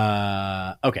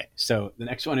 Okay. So the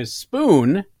next one is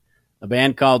Spoon, a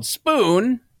band called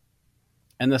Spoon,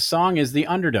 and the song is The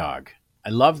Underdog. I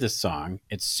love this song.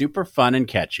 It's super fun and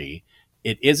catchy.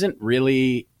 It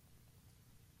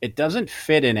doesn't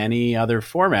fit in any other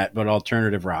format but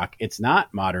alternative rock. It's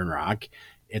not modern rock.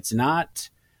 It's not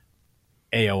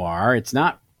AOR.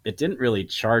 It didn't really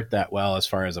chart that well as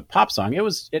far as a pop song.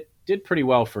 It did pretty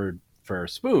well for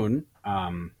Spoon.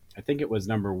 I think it was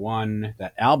number one.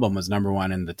 That album was number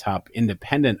one in the top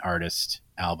independent artist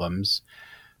albums.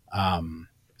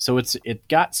 So it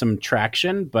got some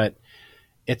traction, but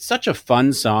it's such a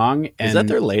fun song. And, is that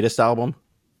their latest album?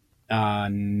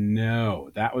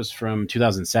 No, that was from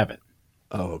 2007.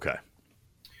 Oh, okay.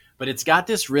 But it's got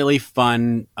this really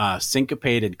fun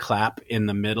syncopated clap in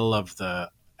the middle of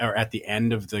or at the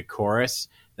end of the chorus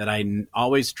that I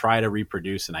always try to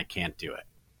reproduce, and I can't do it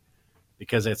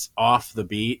because it's off the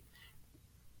beat.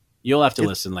 You'll have to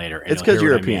listen later. It's because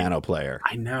you're a piano player.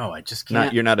 I know. I just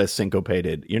can't. You're not a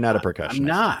syncopated. You're not a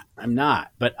percussionist. I'm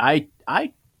not. But I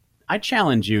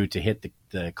challenge you to hit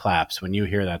the claps when you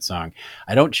hear that song.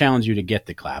 I don't challenge you to get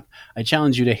the clap. I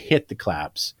challenge you to hit the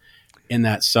claps in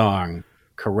that song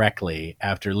correctly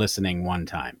after listening one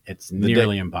time. It's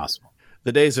nearly impossible.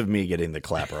 The days of me getting the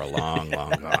clap are long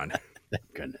gone.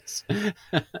 Thank goodness.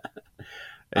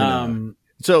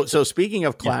 So speaking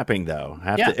of clapping, though,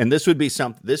 and this would be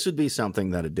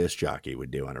something that a disc jockey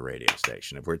would do on a radio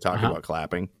station if we're talking about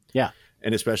clapping. Yeah.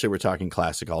 And especially we're talking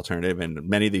classic alternative, and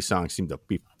many of these songs seem to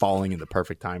be falling in the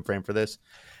perfect time frame for this,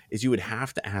 is you would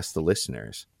have to ask the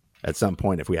listeners at some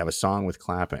point, if we have a song with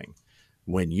clapping,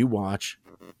 when you watch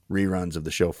reruns of the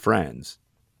show Friends,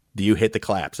 do you hit the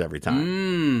claps every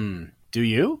time? Do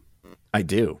you? I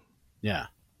do. Yeah.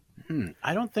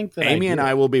 I don't think that Amy and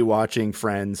I will be watching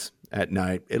Friends at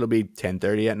night. It'll be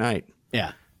 10:30 at night.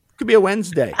 Yeah. Could be a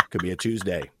Wednesday. Could be a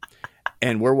Tuesday.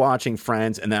 And we're watching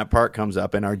Friends, and that part comes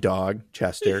up, and our dog,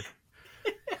 Chester,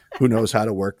 who knows how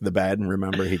to work the bed, and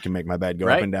remember, he can make my bed go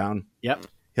up and down. Yep.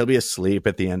 He'll be asleep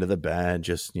at the end of the bed,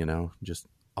 just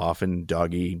off in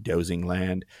doggy dozing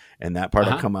land. And that part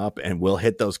will come up, and we'll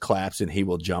hit those claps, and he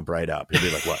will jump right up. He'll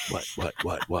be like,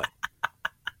 what?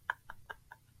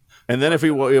 And then if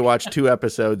we watch 2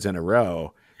 episodes in a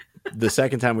row, the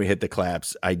second time we hit the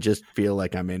claps, I just feel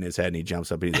like I'm in his head, and he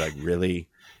jumps up, and he's like, really?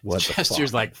 What the fuck?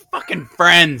 Chester's like, fucking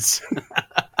Friends.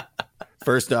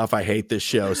 First off, I hate this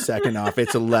show. Second off,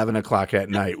 it's 11 o'clock at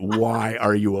night. Why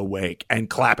are you awake and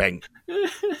clapping?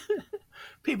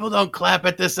 People don't clap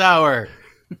at this hour.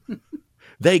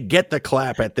 They get the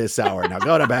clap at this hour. Now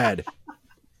go to bed.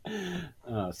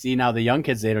 See, now the young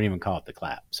kids, they don't even call it the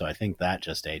clap. So I think that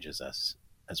just ages us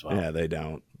as well. Yeah, they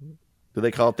don't. Do they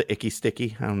call it the icky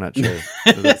sticky? I'm not sure.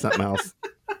 Is that something else?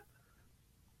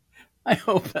 I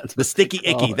hope that's the sticky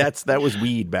icky. That was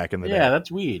weed back in the day. Yeah, that's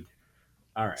weed.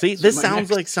 All right. See, this sounds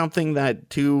like something that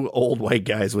 2 old white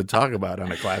guys would talk about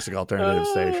on a classic alternative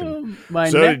station.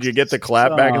 So did you get the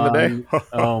clap back in the day?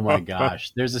 Oh my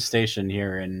gosh. There's a station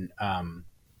here in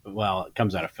it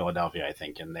comes out of Philadelphia, I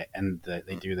think, and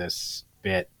they do this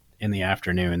bit in the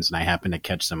afternoons, and I happen to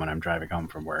catch them when I'm driving home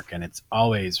from work, and it's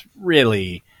always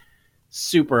really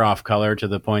super off color to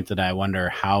the point that I wonder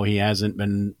how he hasn't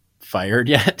been fired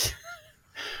yet.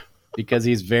 Because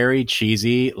he's very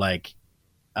cheesy, like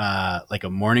a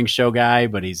morning show guy,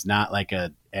 but he's not like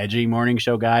a edgy morning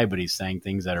show guy, but he's saying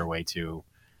things that are way too,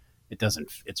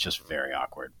 it's just very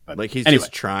awkward. But like he's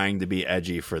just trying to be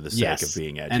edgy for the sake of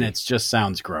being edgy. And it just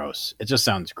sounds gross. It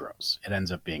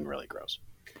ends up being really gross.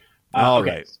 All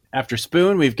right. After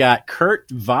Spoon, we've got Kurt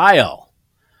Vile.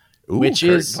 Which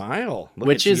is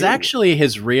actually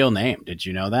his real name. Did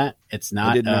you know that? It's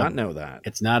not. I did not know that.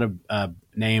 It's not a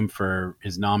name for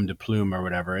his nom de plume or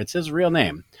whatever. It's his real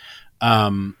name.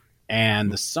 And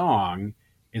the song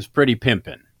is Pretty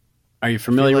Pimpin'. Are you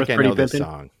familiar with Pretty Pimpin'?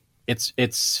 Song.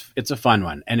 It's a fun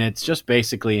one, and it's just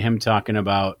basically him talking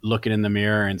about looking in the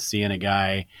mirror and seeing a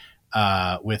guy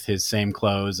with his same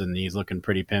clothes, and he's looking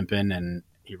pretty pimpin', and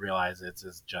he realizes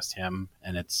it's just him,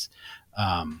 and it's.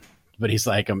 But he's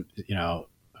like,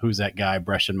 who's that guy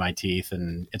brushing my teeth?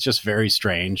 And it's just very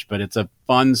strange, but it's a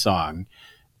fun song.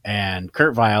 And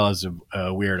Kurt Vile is a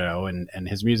weirdo, and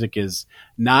his music is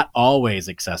not always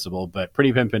accessible, but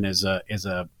Pretty Pimpin' is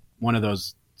one of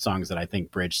those songs that I think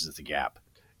bridges the gap.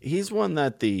 He's one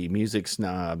that the music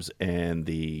snobs and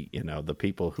the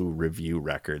people who review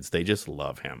records, they just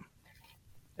love him.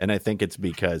 And I think it's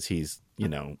because he's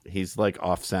like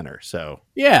off center. So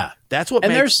Yeah. that's what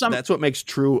And makes that's what makes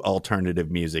true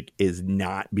alternative music, is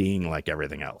not being like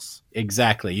everything else.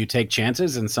 Exactly. You take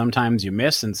chances, and sometimes you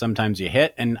miss and sometimes you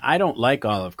hit. And I don't like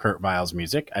all of Kurt Weill's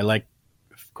music. I like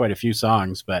quite a few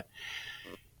songs, but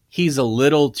he's a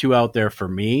little too out there for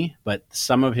me. But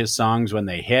some of his songs, when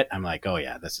they hit, I'm like, oh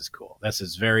yeah, this is cool. This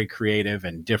is very creative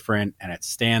and different, and it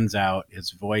stands out.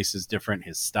 His voice is different.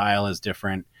 His style is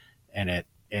different.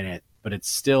 But it's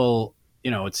still,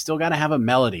 it's still got to have a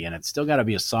melody, and it's still got to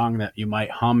be a song that you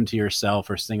might hum to yourself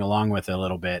or sing along with a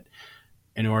little bit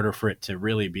in order for it to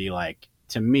really be, like,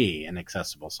 to me, an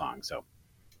accessible song. So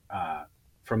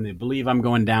from the Believe I'm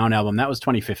Going Down album, that was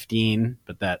 2015,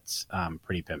 but that's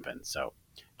pretty pimpin'. So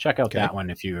check out that one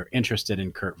if you're interested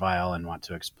in Kurt Weill and want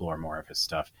to explore more of his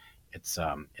stuff. It's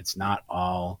not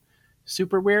all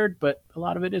super weird, but a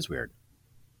lot of it is weird.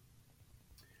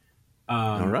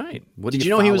 All right. Did you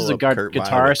know he was the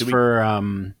guitarist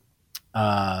for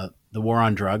the War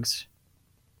on Drugs?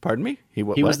 Pardon me? He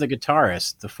was the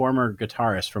guitarist, the former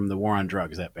guitarist from the War on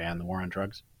Drugs, that band, the War on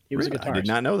Drugs. He was a guitarist. I did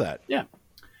not know that. Yeah.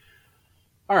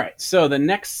 All right. So the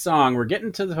next song, we're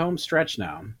getting to the home stretch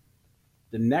now.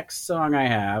 The next song I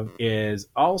have is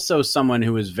also someone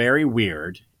who is very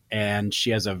weird, and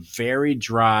she has a very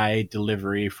dry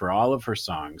delivery for all of her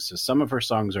songs. So some of her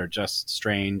songs are just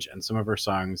strange, and some of her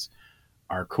songs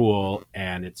are cool,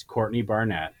 and it's Courtney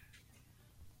Barnett.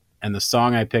 And the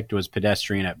song I picked was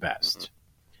Pedestrian at Best.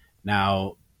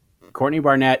 Now, Courtney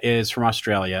Barnett is from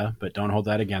Australia, but don't hold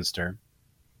that against her.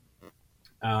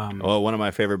 One of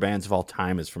my favorite bands of all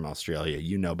time is from Australia.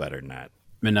 You know better than that.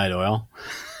 Midnight Oil.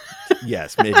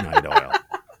 Yes, Midnight Oil.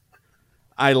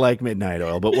 I like Midnight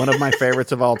Oil, but one of my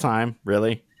favorites of all time,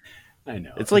 really? I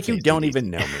know. It's like you don't even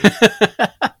know me.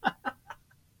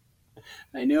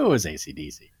 I knew it was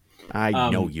AC/DC. I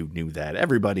know you knew that.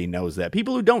 Everybody knows that.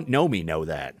 People who don't know me know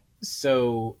that.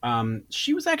 So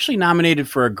she was actually nominated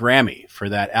for a Grammy for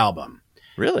that album.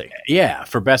 Really? Yeah,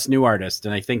 for Best New Artist.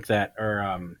 And I think that,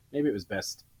 or maybe it was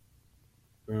Best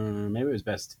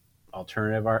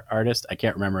Alternative Artist. I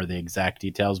can't remember the exact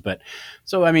details. But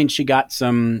so, I mean, she got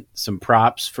some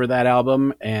props for that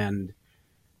album. And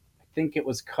I think it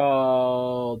was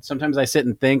called Sometimes I Sit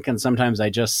and Think and Sometimes I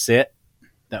Just Sit.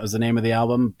 That was the name of the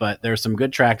album, but there's some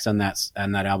good tracks on that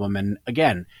album. And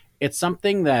again, it's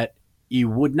something that you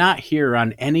would not hear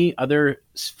on any other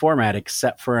format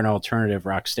except for an alternative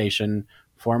rock station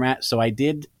format. So I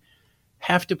did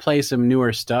have to play some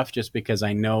newer stuff just because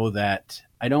I know that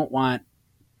I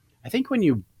think when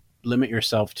you limit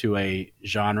yourself to a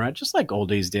genre, just like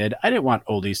oldies did, I didn't want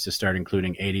oldies to start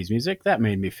including 80s music. That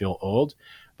made me feel old.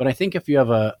 But I think if you have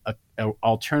a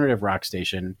alternative rock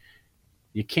station,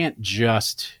 you can't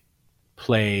just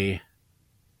play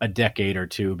a decade or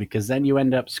two, because then you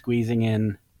end up squeezing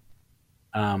in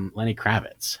Lenny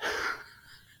Kravitz.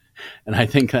 And I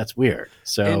think that's weird.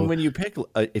 So, and when you pick,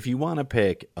 if you want to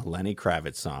pick a Lenny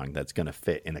Kravitz song that's going to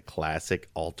fit in a classic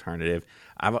alternative,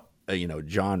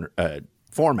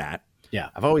 format. Yeah,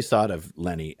 I've always thought of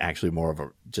Lenny actually more of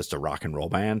just a rock and roll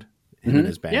band. Him and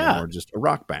his band are more just a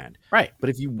rock band. Right.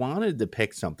 But if you wanted to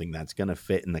pick something that's going to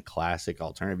fit in the classic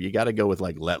alternative, you got to go with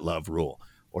like Let Love Rule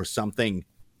or something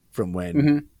from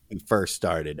when he first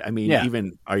started. I mean,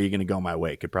 even Are You Gonna Go My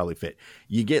Way could probably fit.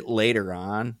 You get later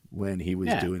on when he was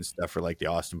doing stuff for like the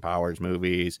Austin Powers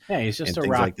movies. Yeah, he's just and a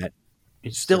things rock. like that.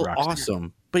 It's still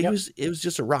awesome, but it was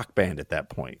just a rock band at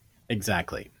that point.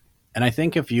 Exactly. And I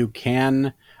think if you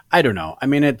can, I don't know. I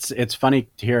mean, it's funny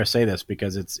to hear us say this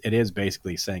because it is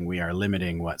basically saying we are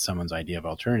limiting what someone's idea of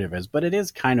alternative is, but it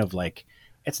is kind of like,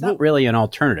 it's not really an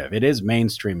alternative. It is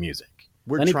mainstream music.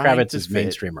 Lenny Kravitz is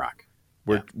mainstream rock.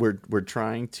 We're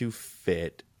trying to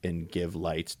fit and give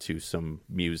lights to some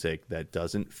music that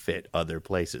doesn't fit other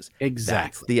places.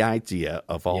 Exactly. That's the idea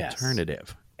of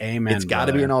alternative. Yes. Amen. It's got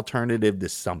to be an alternative to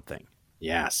something.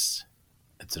 Yes.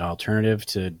 It's an alternative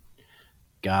to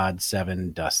God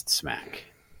 7 Dust Smack.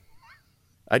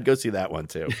 I'd go see that one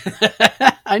too.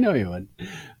 I know you would.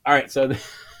 All right, so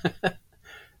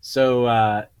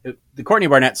the Courtney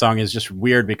Barnett song is just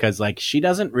weird because like she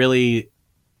doesn't really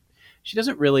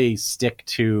stick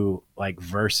to like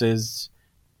verses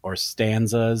or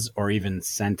stanzas or even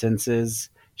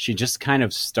sentences. She just kind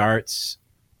of starts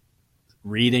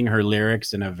reading her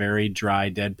lyrics in a very dry,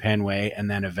 deadpan way, and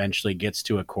then eventually gets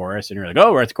to a chorus, and you're like,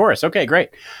 "Oh, we're at the chorus. Okay, great."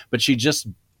 But she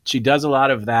does a lot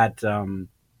of that.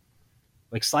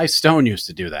 Like Sly Stone used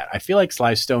to do that. I feel like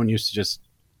Sly Stone used to just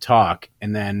talk,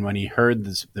 and then when he heard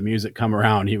the music come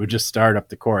around, he would just start up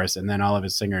the chorus, and then all of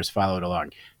his singers followed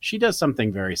along. She does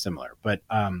something very similar, but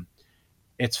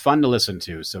it's fun to listen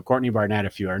to. So Courtney Barnett,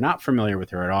 if you are not familiar with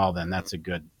her at all, then that's a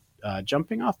good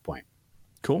jumping off point.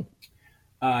 Cool.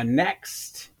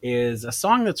 Next is a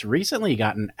song that's recently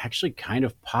gotten actually kind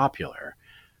of popular,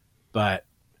 but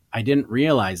I didn't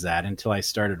realize that until I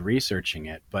started researching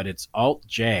it. But it's Alt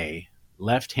J,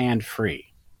 Left Hand Free.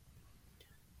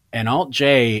 And Alt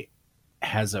J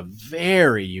has a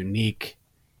very unique,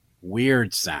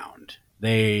 weird sound.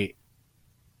 And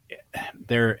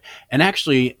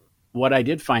actually, what I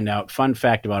did find out, fun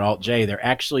fact about Alt J, their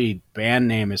actually band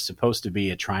name is supposed to be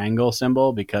a triangle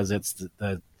symbol because it's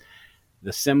the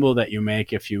symbol that you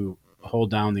make if you hold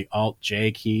down the Alt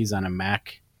J keys on a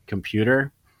Mac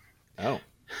computer. Oh,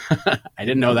 I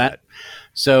didn't know that.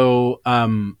 So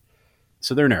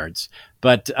they're nerds,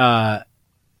 but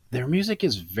their music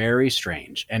is very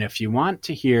strange. And if you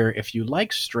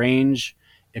like strange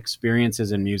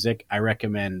experiences in music, I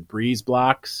recommend Breeze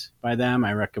Blocks by them.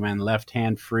 I recommend Left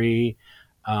Hand Free.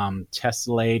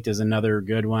 Tessellate is another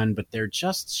good one, but they're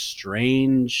just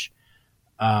strange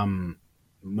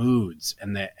moods.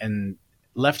 And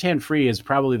Left Hand Free is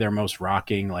probably their most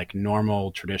rocking, like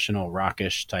normal, traditional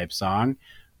rockish type song,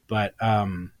 but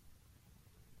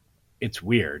it's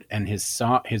weird. And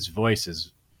his voice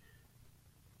is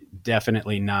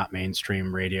definitely not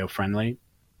mainstream radio friendly.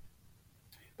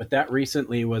 But that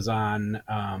recently was on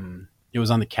it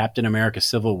was on the Captain America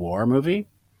Civil War movie.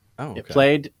 Oh, okay. It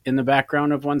played in the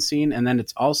background of one scene, and then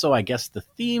it's also, I guess, the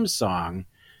theme song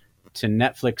to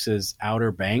Netflix's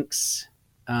Outer Banks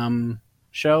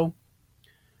show.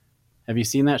 Have you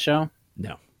seen that show?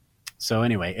 No. So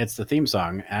anyway, it's the theme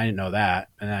song. I didn't know that,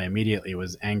 and I immediately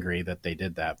was angry that they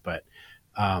did that. But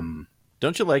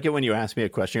don't you like it when you ask me a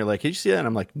question? You're like, "Did you see that?" And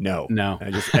I'm like, "No, no."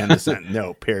 I just end the sentence.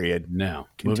 No, period. No.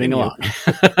 Continue. Moving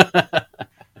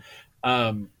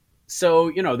along.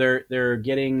 So they're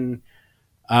getting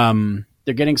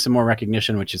some more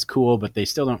recognition, which is cool, but they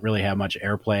still don't really have much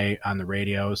airplay on the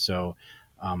radio. So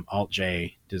Alt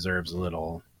J deserves a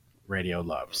little radio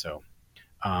love. So.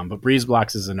 But Breeze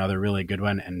Blocks is another really good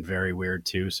one and very weird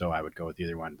too. So I would go with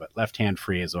either one. But Left Hand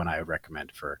Free is one I would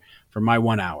recommend for my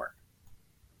 1 hour.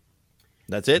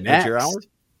 That's it? Next, that's your hour?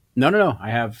 No. I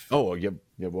have you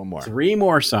have one more. 3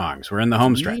 more songs. We're in the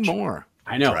home stretch. 3 more.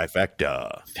 I know.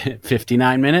 Trifecta.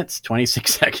 59 minutes,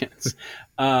 26 seconds.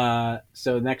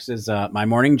 So next is My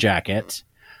Morning Jacket.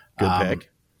 Good pick.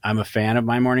 I'm a fan of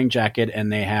My Morning Jacket,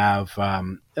 and they have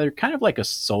they're kind of like a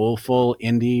soulful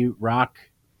indie rock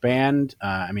band.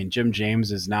 Jim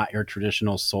James is not your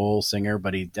traditional soul singer,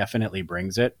 but he definitely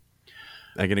brings it.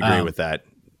 I can agree with that.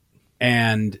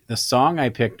 And the song I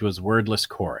picked was Wordless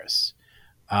Chorus.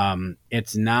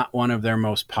 It's not one of their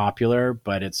most popular,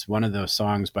 but it's one of those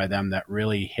songs by them that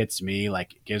really hits me,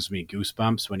 like it gives me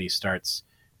goosebumps when he starts.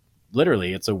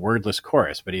 Literally, it's a wordless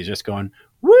chorus, but he's just going,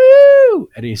 woo!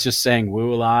 And he's just saying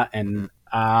woo a lot and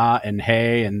ah and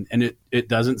hey, and it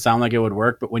doesn't sound like it would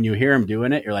work, but when you hear him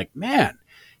doing it, you're like, man,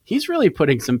 he's really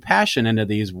putting some passion into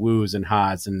these woos and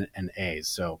ha's and a's.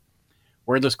 So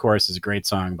Wordless Chorus is a great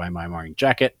song by My Morning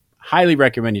Jacket. Highly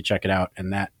recommend you check it out.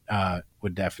 And that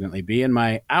would definitely be in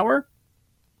my hour.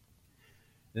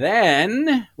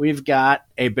 Then we've got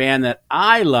a band that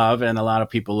I love and a lot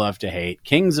of people love to hate,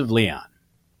 Kings of Leon.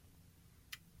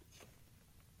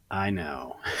 I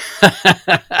know.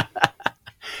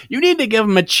 You need to give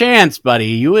them a chance,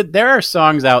 buddy. There are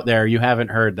songs out there you haven't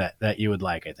heard that you would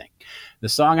like, I think. The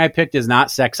song I picked is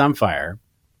not Sex on Fire.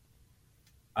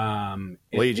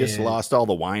 You just lost all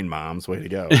the wine moms. Way to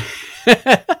go.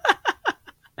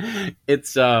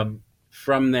 It's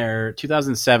from their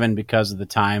 2007 Because of the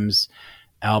Times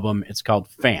album. It's called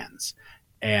Fans.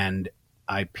 And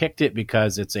I picked it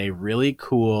because it's a really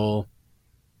cool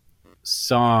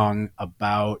song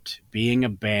about being a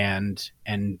band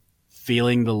and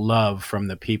feeling the love from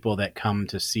the people that come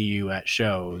to see you at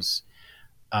shows.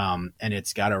 And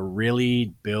it's got a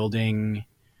really building,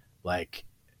 like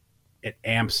it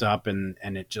amps up and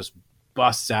it just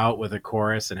busts out with a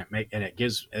chorus, and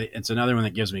it's another one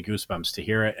that gives me goosebumps to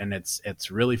hear it. And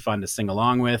it's really fun to sing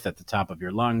along with at the top of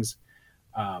your lungs.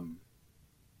 But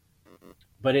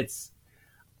it's,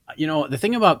 the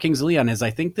thing about Kings of Leon is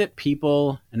I think that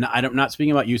people, and I'm not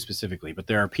speaking about you specifically, but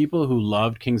there are people who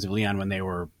loved Kings of Leon when they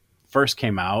first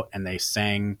came out and they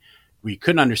sang, we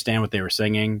couldn't understand what they were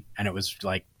singing. And it was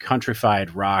like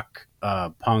countrified rock,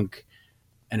 punk.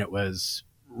 And it was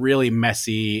really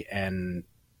messy and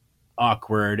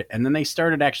awkward. And then they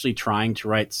started actually trying to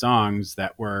write songs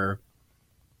that were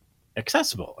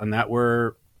accessible and that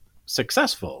were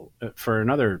successful for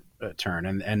another turn.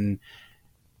 And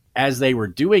as they were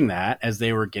doing that, as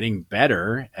they were getting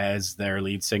better, as their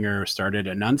lead singer started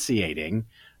enunciating,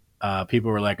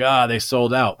 people were like, they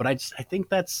sold out. But I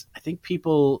think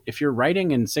people, if you're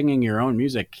writing and singing your own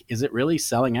music, is it really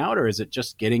selling out, or is it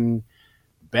just getting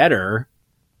better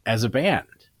as a band?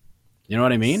 You know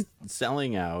what I mean?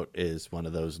 Selling out is one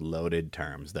of those loaded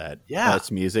terms that Yeah. us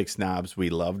music snobs, we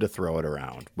love to throw it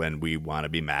around when we want to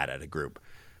be mad at a group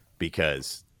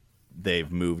because they've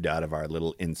moved out of our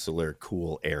little insular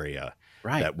cool area.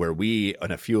 Right. That where we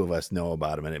and a few of us know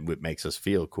about them, and it makes us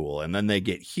feel cool. And then they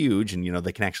get huge, and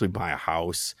they can actually buy a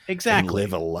house, Exactly. and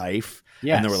live a life.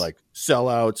 Yes. And they were like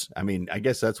sellouts. I mean, I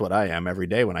guess that's what I am every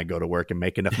day when I go to work and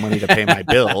make enough money to pay my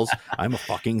bills. I'm a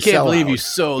fucking Can't sellout. believe you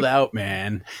sold out,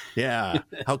 man. Yeah.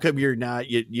 How come you're not?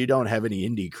 You don't have any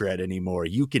indie cred anymore?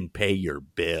 You can pay your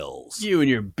bills. You and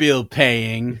your bill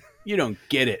paying. You don't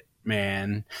get it,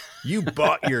 man. You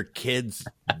bought your kids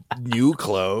new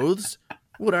clothes.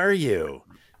 What are you?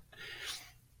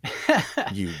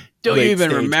 You don't you even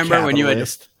late-stage remember when you had to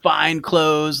capitalist. find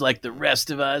clothes like the rest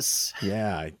of us?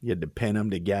 Yeah, you had to pin them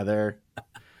together.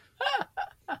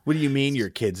 What do you mean your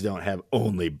kids don't have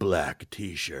only black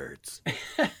T-shirts?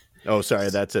 Oh,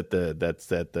 sorry, that's at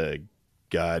the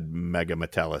God Mega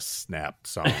Metallus Snap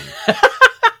song.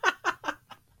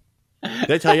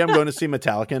 Did I tell you I'm going to see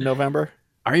Metallica in November?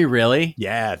 Are you really?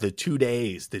 Yeah, the 2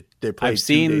 days. They're playing. I've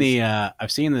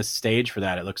seen the stage for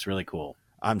that. It looks really cool.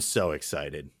 I'm so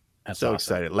excited. That's so awesome.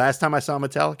 excited. Last time I saw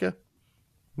Metallica,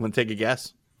 want to take a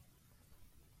guess?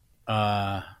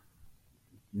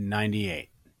 98.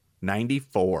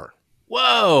 94.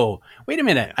 Whoa! Wait a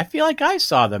minute. I feel like I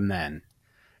saw them then.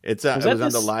 It Was was that on the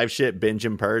this- Live Shit Binge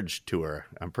and Purge tour,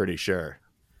 I'm pretty sure.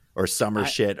 Or Summer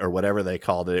Shit or whatever they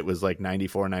called it. It was like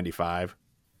 94, 95.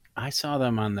 I saw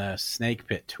them on the Snake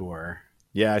Pit tour.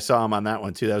 Yeah, I saw them on that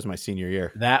one too. That was my senior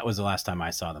year. That was the last time I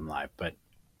saw them live, but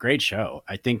great show.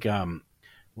 I think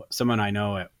someone I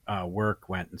know at work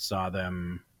went and saw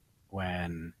them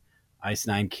when Ice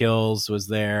Nine Kills was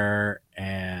there,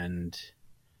 and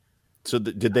So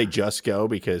did they just go?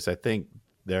 Because I think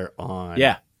they're on.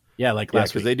 yeah, like last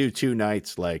because week. they do 2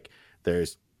 nights. Like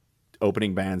there's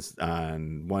opening bands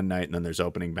on one night, and then there's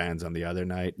opening bands on the other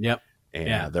night. Yep. And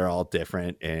Yeah. they're all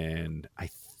different. And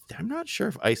I'm not sure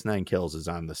if Ice Nine Kills is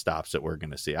on the stops that we're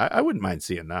going to see. I wouldn't mind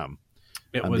seeing them.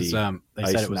 It on was. the They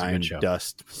Ice said it was a Nine good show.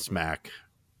 Dust Smack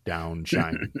Down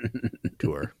Shine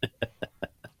tour.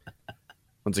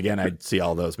 Once again, I'd see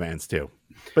all those bands too.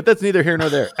 But that's neither here nor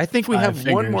there. I think we have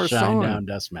Five one Finger more Shine song. Down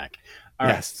Dust Smack. All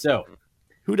right. Yes. So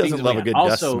Who doesn't Things love we a good have.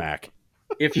 dust Also- smack?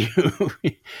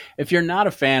 if you're not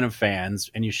a fan of Fans,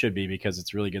 and you should be because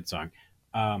it's a really good song,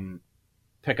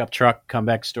 Pickup Truck,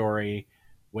 Comeback Story,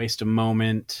 Waste a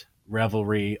Moment,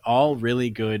 Revelry, all really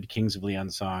good Kings of Leon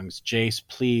songs. Jace,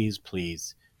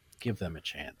 please give them a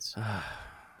chance.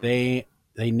 They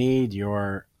need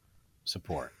your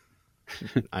support.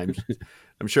 I'm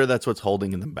sure that's what's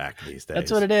holding them back these days.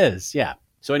 That's what it is. Yeah.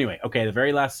 So anyway, okay, the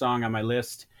very last song on my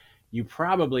list, you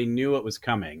probably knew it was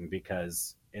coming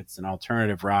because it's an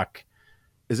alternative rock.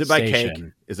 Is it by station.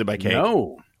 Cake? Is it by Cake?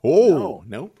 No. Oh,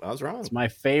 nope. I was wrong. It's my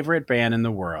favorite band in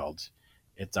the world.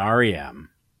 It's REM.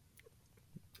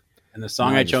 And the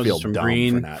song I I just chose feel is from dumb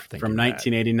Green for not thinking from that.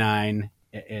 1989.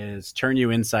 It is Turn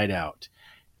You Inside Out.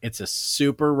 It's a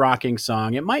super rocking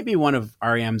song. It might be one of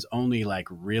REM's only like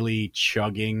really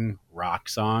chugging rock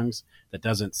songs that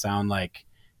doesn't sound like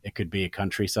it could be a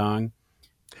country song.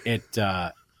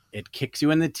 It kicks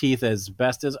you in the teeth as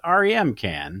best as REM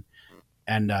can.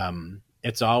 And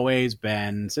it's always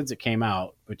been, since it came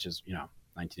out, which is,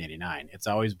 1989, it's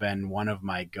always been one of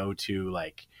my go-to,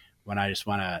 like when I just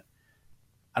want to,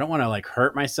 I don't want to like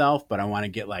hurt myself, but I want to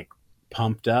get like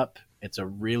pumped up. It's a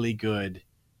really good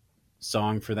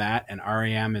song for that. And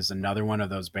REM is another one of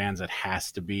those bands that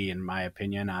has to be, in my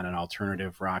opinion, on an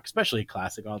alternative rock, especially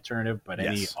classic alternative, but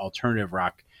any Yes. alternative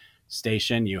rock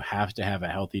station, you have to have a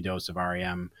healthy dose of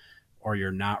REM or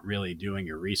you're not really doing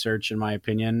your research, in my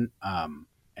opinion.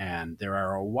 And there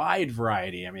are a wide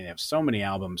variety. I mean, they have so many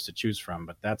albums to choose from,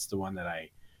 but that's the one that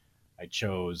I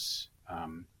chose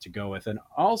to go with. And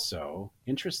also,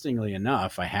 interestingly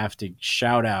enough, I have to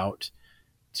shout out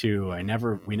to,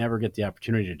 we never get the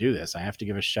opportunity to do this. I have to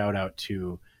give a shout out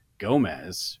to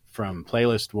Gomez from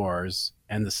Playlist Wars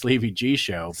and the Sleevey G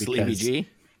Show. Sleepy G?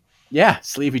 Yeah,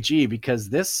 Sleevey G, because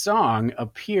this song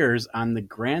appears on the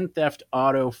Grand Theft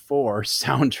Auto 4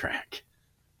 soundtrack.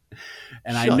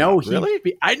 And Shut I know up,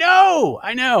 really? I know.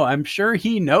 I'm sure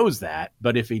he knows that,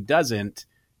 but if he doesn't,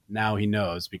 now he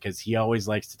knows, because he always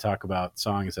likes to talk about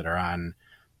songs that are on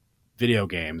video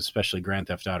games, especially Grand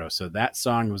Theft Auto. So that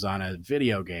song was on a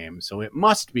video game, so it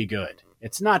must be good.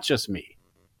 It's not just me.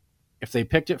 If they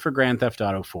picked it for Grand Theft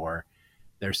Auto 4,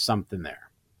 there's something there.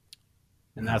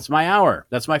 And that's my hour.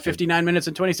 That's my 59 minutes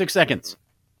and 26 seconds.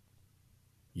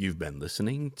 You've been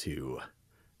listening to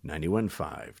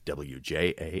 91.5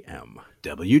 WJAM.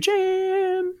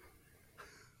 WJAM.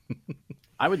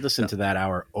 I would listen to that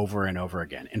hour over and over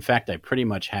again. In fact, I pretty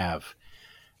much have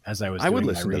as I was doing would my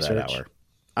listen to research. that hour.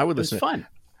 I would listen. It's fun.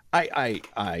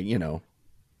 I you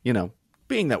know,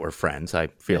 being that we're friends, I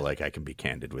feel like I can be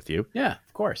candid with you. Yeah,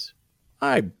 of course.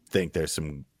 I think there's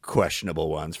some questionable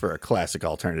ones for a classic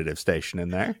alternative station in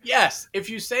there. Yes, if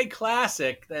you say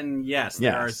classic, then yes,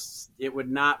 there are, it would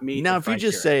not meet. Now, if you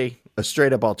just say a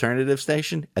straight up alternative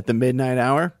station at the midnight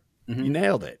hour, you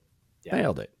nailed it. Yeah.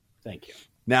 Nailed it. Thank you.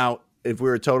 Now, if we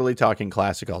were totally talking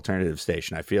classic alternative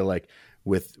station, I feel like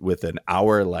with an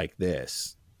hour like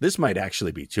this might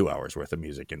actually be 2 hours worth of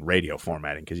music in radio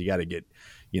formatting, because you got to get,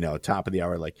 you know, top of the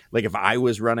hour. Like if I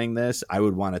was running this, I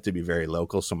would want it to be very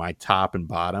local. So my top and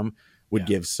bottom would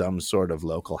give some sort of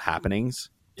local happenings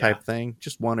type thing,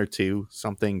 just one or two,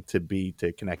 something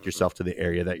to connect yourself to the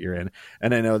area that you're in.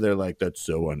 And I know they're like, that's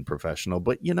so unprofessional,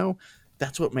 but you know,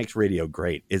 that's what makes radio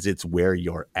great, is it's where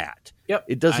you're at. Yep.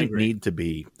 It doesn't need to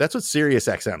be, that's what Sirius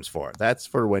XM's for. That's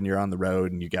for when you're on the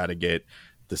road and you got to get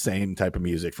the same type of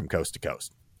music from coast to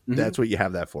coast. That's what you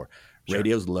have that for. Sure.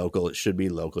 Radio's local. It should be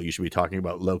local. You should be talking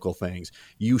about local things.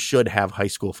 You should have high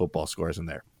school football scores in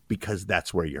there, because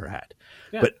that's where you're at.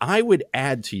 Yeah. But I would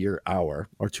add to your hour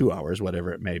or 2 hours,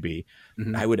 whatever it may be,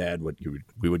 I would add what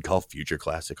we would call future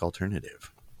classic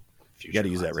alternative. You got to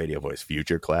use that radio voice,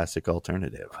 future classic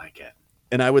alternative. I like it.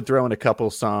 And I would throw in a couple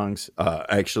songs.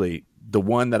 Actually, the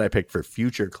one that I picked for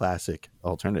future classic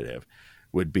alternative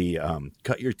would be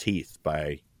Cut Your Teeth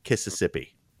by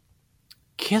Kississippi.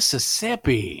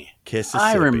 Kississippi.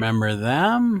 I remember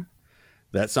them.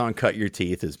 That song, Cut Your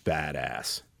Teeth, is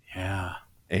badass. Yeah.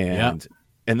 And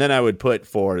then I would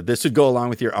put this would go along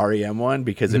with your REM one,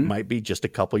 because it might be just a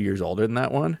couple years older than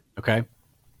that one. Okay.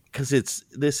 Because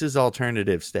this is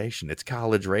alternative station. It's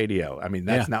college radio. I mean,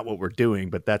 that's not what we're doing,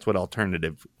 but that's what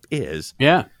alternative is.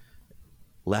 Yeah.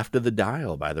 Left of the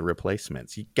Dial by The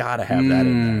Replacements. You got to have that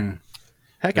in there.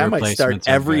 Heck, I might start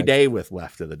every day with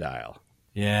Left of the Dial.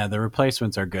 Yeah, The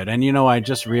Replacements are good. And, you know, I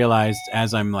just realized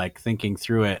as I'm like thinking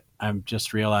through it, I've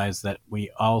just realized that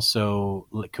we also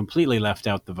completely left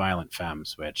out the Violent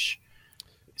Femmes, which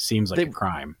seems like a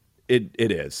crime. It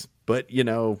is. But, you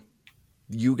know,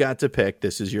 you got to pick.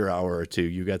 This is your hour or two.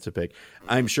 You got to pick.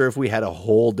 I'm sure if we had a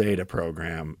whole data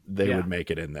program, they would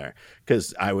make it in there,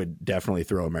 because I would definitely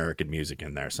throw American Music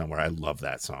in there somewhere. I love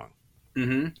that song.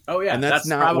 Mm-hmm. Oh, yeah. And that's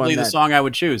probably the song I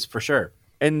would choose for sure.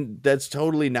 And that's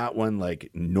totally not one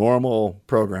like normal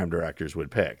program directors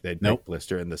would pick. They'd pick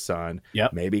Blister in the Sun,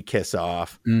 maybe Kiss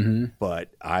Off, but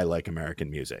I like American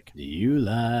music. You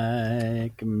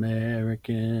like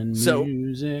American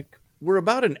music? We're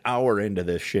about an hour into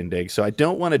this shindig, so I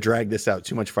don't want to drag this out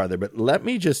too much farther, but let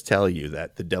me just tell you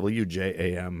that the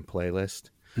WJAM playlist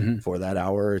for that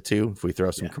hour or two, if we throw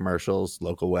some commercials,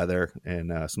 local weather,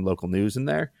 and some local news in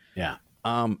there,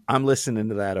 I'm listening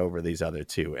to that over these other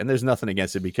two. And there's nothing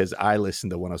against it, because I listen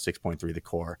to 106.3 The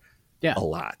Core a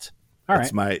lot. All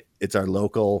right. It's our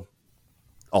local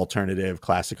alternative,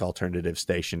 classic alternative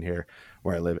station here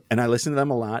where I live. And I listen to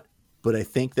them a lot. But I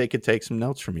think they could take some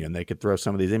notes from you, and they could throw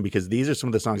some of these in, because these are some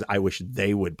of the songs I wish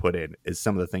they would put in, is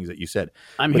some of the things that you said.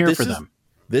 I'm here for them.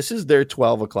 This is their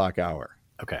 12 o'clock hour.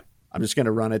 Okay. I'm just going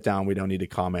to run it down. We don't need to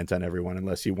comment on everyone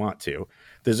unless you want to.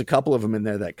 There's a couple of them in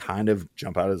there that kind of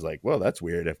jump out as like, well, that's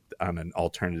weird if on an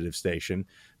alternative station.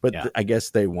 But I guess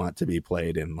they want to be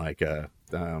played in like a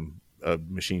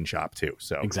machine shop too.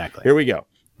 So exactly. Here we go.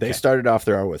 They started off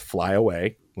their hour with Fly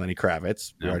Away, Lenny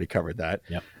Kravitz. We already covered that.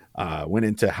 Yep. Went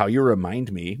into How You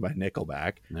Remind Me by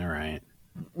Nickelback. All right.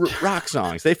 Rock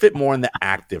songs. They fit more in the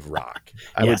active rock.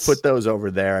 I would put those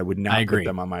over there. I would not put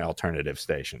them on my alternative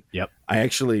station. Yep. I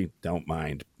actually don't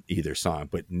mind either song,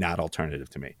 but not alternative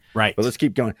to me. Right. But let's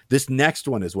keep going. This next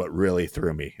one is what really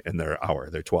threw me in their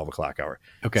 12 o'clock hour.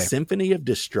 Okay. Symphony of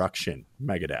Destruction,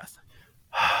 Megadeth.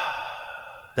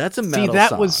 That's a metal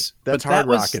song. That's hard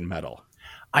rock and metal.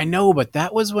 I know, but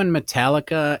that was when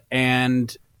Metallica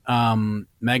and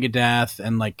Megadeth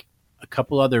and like a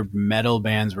couple other metal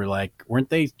bands were like, weren't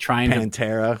they trying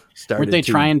Pantera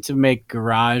trying to make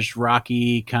garage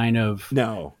rocky kind of?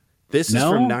 No, this is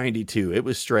from 92. It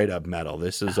was straight up metal.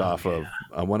 This is off of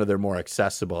one of their more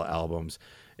accessible albums.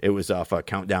 It was off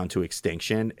Countdown to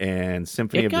Extinction and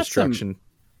Symphony of Destruction.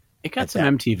 It got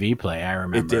some MTV play, I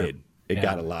remember. It did. It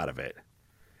got a lot of it.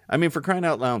 I mean, for crying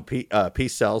out loud,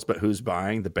 Peace Sells, but Who's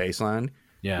Buying? The bass line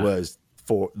was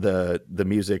for the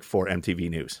music for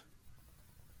MTV News.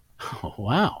 Oh,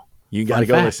 wow. You got to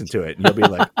go listen to it, and you'll be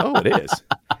like, "Oh, it is."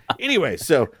 Anyway,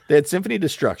 so they had Symphony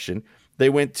Destruction. They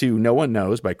went to No One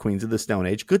Knows by Queens of the Stone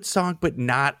Age. Good song, but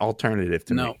not alternative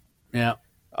to me. Yeah.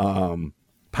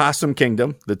 Possum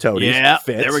Kingdom, the Toadies. Yeah.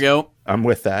 Fits. There we go. I'm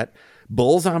with that.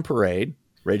 Bulls on Parade,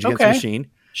 Rage Against the Machine.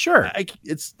 Sure.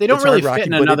 They don't really fit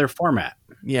in another format.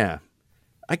 Yeah.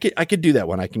 I could do that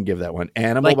one. I can give that one.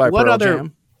 Animal by Pearl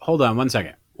Jam. Hold on one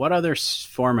second. What other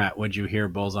format would you hear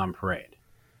Bulls on Parade?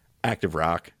 Active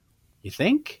rock. You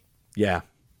think? Yeah. I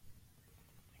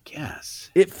guess.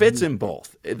 It fits in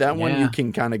both. That one you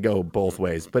can kind of go both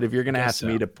ways. But if you're going to ask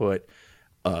me to put,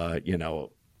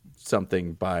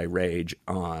 something by Rage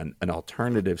on an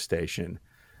alternative station,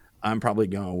 I'm probably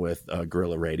going with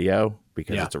Guerrilla Radio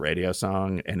because it's a radio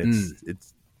song and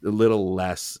it's a little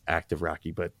less active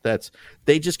rocky, but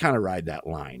they just kind of ride that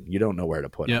line. You don't know where to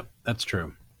put it. Yep, that's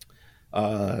true.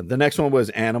 The next one was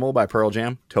Animal by Pearl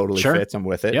Jam. Totally fits. I'm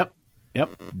with it. Yep.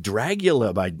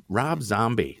 Dragula by Rob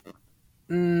Zombie.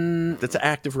 That's an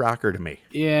active rocker to me.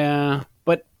 Yeah,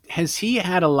 but has he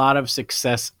had a lot of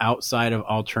success outside of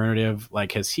alternative?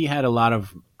 Like, has he had a lot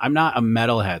of... I'm not a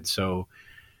metalhead, so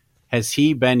has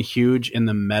he been huge in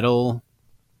the metal?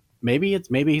 Maybe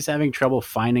he's having trouble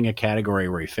finding a category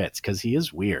where he fits because he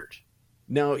is weird.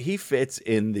 No, he fits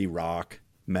in the rock,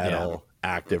 metal,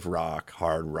 active rock,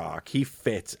 hard rock. He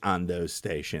fits on those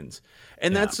stations.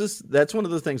 And that's one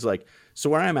of the things, like, so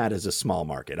where I'm at is a small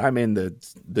market. I'm in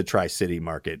the Tri-City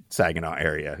market, Saginaw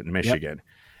area in Michigan. Yep.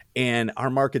 And our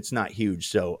market's not huge.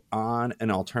 So on an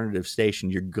alternative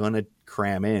station, you're going to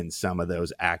cram in some of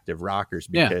those active rockers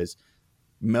because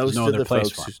most of the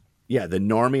folks, the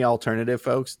normie alternative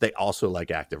folks, they also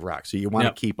like active rock. So you want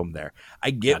to keep them there.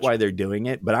 I get why they're doing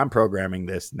it, but I'm programming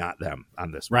this, not them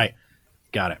on this one. Right.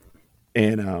 Got it.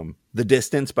 And The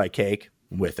Distance by Cake,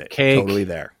 with it. Cake. Totally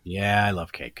there. Yeah, I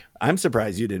love Cake. I'm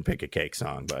surprised you didn't pick a Cake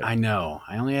song, but I know.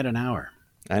 I only had an hour.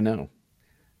 I know.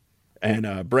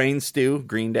 And Brain Stew,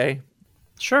 Green Day.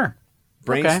 Sure.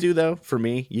 Brain Stew, though, for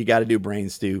me, you got to do Brain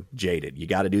Stew, Jaded. You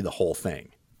got to do the whole thing.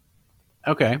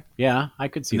 Okay. Yeah, I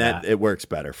could see that. It works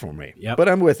better for me. Yep. But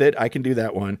I'm with it. I can do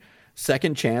that one.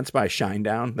 Second Chance by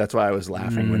Shinedown. That's why I was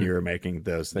laughing when you were making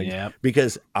those things. Yep.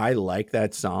 Because I like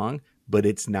that song, but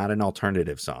it's not an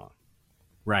alternative song.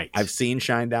 Right. I've seen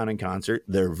Shinedown in concert.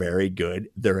 They're very good.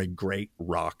 They're a great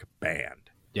rock band.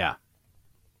 Yeah.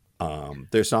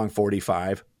 Their song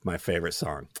 45, my favorite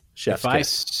song. Chef's If I Kiss.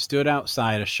 stood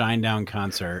outside a Shinedown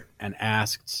concert and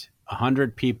asked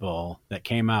 100 people that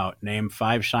came out, name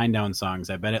 5 Shinedown songs,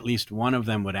 I bet at least one of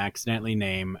them would accidentally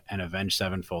name an Avenged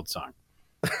Sevenfold song.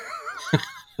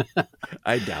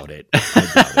 I doubt it.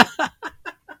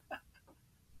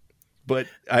 But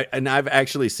I've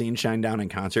actually seen Shinedown in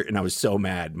concert, and I was so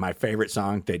mad. My favorite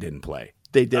song, they didn't play.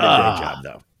 They did a great job,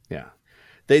 though. Yeah.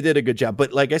 They did a good job.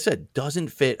 But like I said, doesn't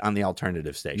fit on the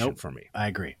alternative station for me. I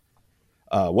agree.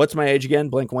 What's My Age Again?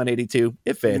 Blink-182.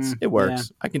 It fits. It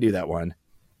works. I can do that one.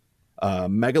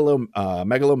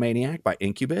 Megalomaniac by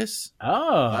Incubus. Oh.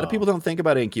 A lot of people don't think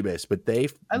about Incubus, but they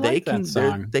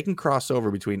can cross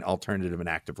over between alternative and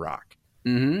active rock.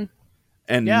 Mm-hmm.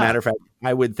 And matter of fact,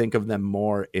 I would think of them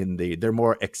more they're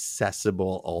more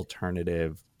accessible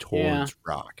alternative towards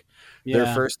rock. Yeah.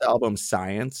 Their first album,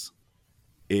 Science,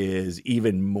 is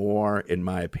even more, in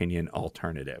my opinion,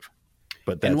 alternative.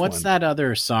 But that's what's that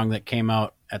other song that came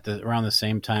out at around the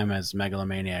same time as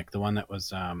Megalomaniac? The one that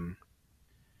was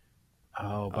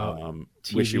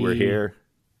Wish You Were Here.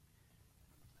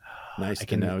 Nice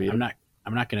to Know You.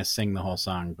 I'm not going to sing the whole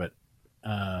song, but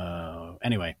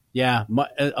anyway, yeah,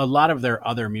 a lot of their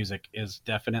other music is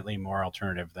definitely more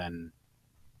alternative than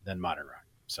modern rock.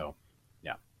 So,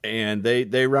 yeah. And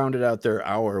they rounded out their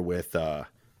hour with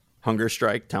Hunger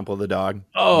Strike, Temple of the Dog.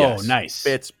 Oh, yes, nice.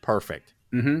 Fits perfect.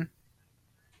 Mm-hmm.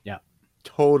 Yeah.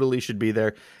 Totally should be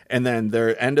there. And then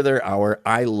their end of their hour,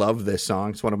 I love this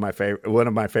song. It's one of my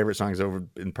favorite songs over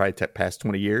in probably past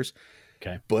 20 years.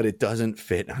 Okay. But it doesn't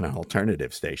fit on an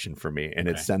alternative station for me. And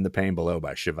it's Send the Pain Below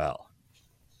by Chevelle.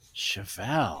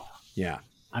 Chevelle. Yeah.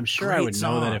 I'm sure I would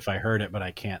know that if I heard it, but I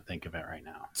can't think of it right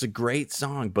now. It's a great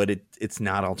song, but it's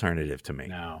not alternative to me.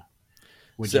 No.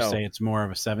 Would you say it's more of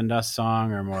a Seven Dust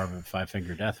song or more of a Five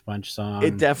Finger Death Punch song?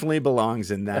 It definitely belongs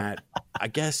in that. I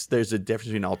guess there's a difference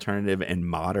between alternative and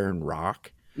modern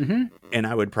rock. Mm-hmm. And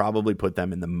I would probably put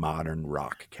them in the modern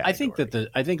rock category.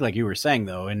 I think like you were saying,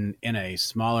 though, in a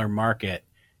smaller market,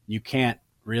 you can't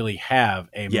really have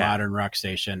a modern rock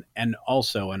station and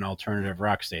also an alternative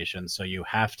rock station. So you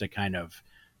have to kind of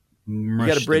you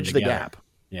got to bridge the gap.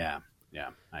 Yeah,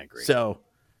 I agree. So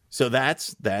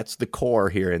that's the core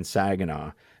here in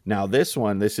Saginaw. Now, this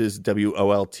is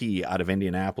WOLT out of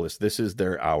Indianapolis. This is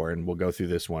their hour, and we'll go through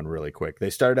this one really quick. They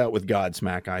started out with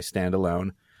Godsmack, I Stand Alone.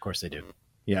 Of course they do.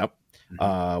 Yep.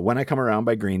 When I Come Around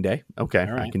by Green Day. Okay,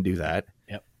 All right. I can do that.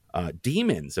 Yep.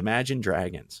 Demons, Imagine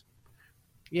Dragons.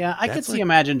 Yeah, I could see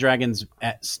Imagine Dragons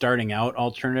at starting out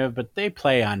alternative, but they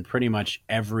play on pretty much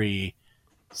every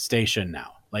station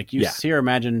now. Like you hear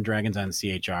Imagine Dragons on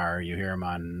CHR, you hear them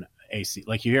on AC,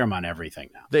 like you hear them on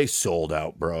everything now. They sold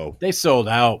out, bro. They sold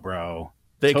out, bro.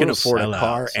 They Total can afford sellouts. a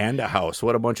car and a house.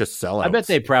 What a bunch of sellouts. I bet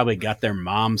they probably got their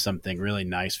mom something really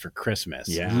nice for Christmas.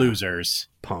 Yeah. Losers.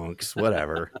 Punks,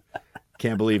 whatever.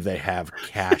 Can't believe they have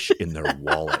cash in their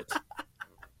wallet.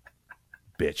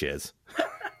 Bitches.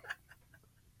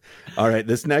 All right,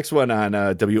 this next one on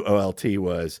WOLT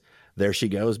was There She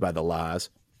Goes by The Laws.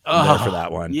 I'm there for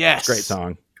that one. Yes. Great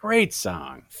song. Great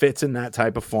song. Fits in that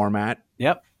type of format.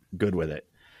 Yep. Good with it.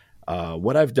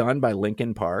 What I've Done by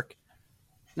Linkin Park.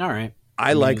 All right.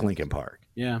 I like Linkin Park.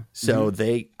 Yeah. So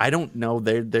I don't know.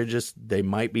 They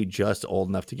might be just old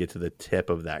enough to get to the tip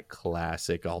of that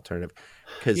classic alternative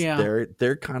because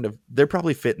they're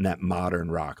probably fitting that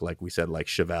modern rock, like we said, like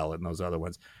Chevelle and those other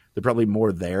ones. They're probably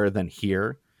more there than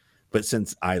here. But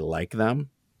since I like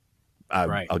them,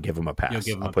 I'll give them a pass.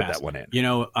 I'll put that one in. You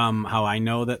know how I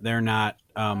know that they're not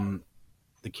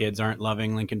the kids aren't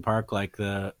loving Linkin Park like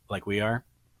we are?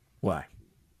 Why?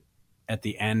 At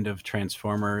the end of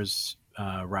Transformers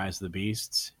Rise of the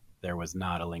Beasts, there was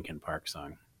not a Linkin Park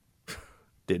song.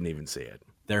 Didn't even see it.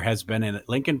 There has been a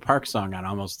Linkin Park song on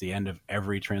almost the end of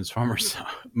every Transformers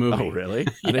movie. Oh, really?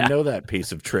 I didn't know that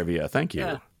piece of trivia. Thank you.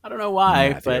 Yeah. I don't know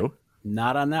why, Matthew. but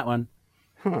not on that one.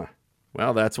 Huh.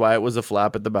 Well, that's why it was a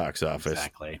flop at the box office.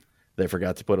 Exactly. They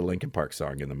forgot to put a Linkin Park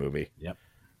song in the movie. Yep.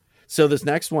 So this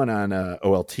next one on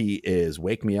OLT is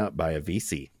Wake Me Up by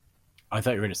Avicii. I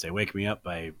thought you were going to say Wake Me Up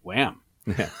by Wham.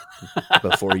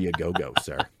 Before you go,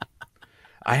 sir.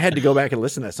 I had to go back and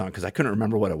listen to that song because I couldn't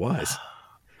remember what it was.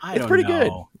 It's pretty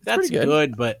good. That's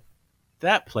good, but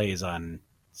that plays on...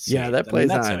 that plays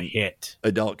that's on a hit.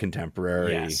 Adult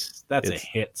contemporary. Yes, that's a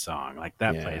hit song. Like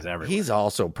that plays everywhere. He's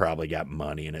also probably got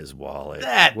money in his wallet.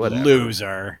 That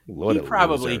loser. What he a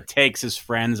probably loser. takes his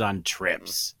friends on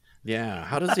trips. Yeah.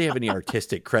 How does he have any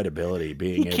artistic credibility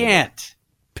being He able can't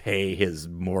to pay his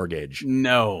mortgage?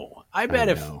 No. I bet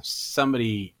if know.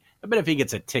 if he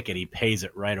gets a ticket, he pays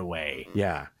it right away.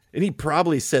 Yeah. And he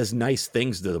probably says nice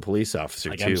things to the police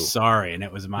officer, like, too. I'm sorry, and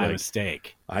it was my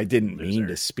mistake. I didn't mean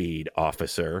to speed,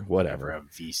 officer. Whatever. Or a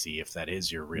VC, if that is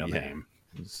your real name.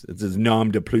 It's his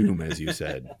nom de plume, as you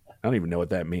said. I don't even know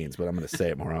what that means, but I'm going to say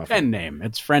it more often. Pen name.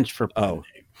 It's French for pen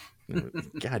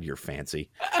name. God, you're fancy.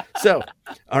 So,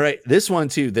 all right, this one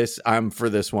too. I'm for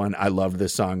this one. I loved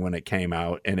this song when it came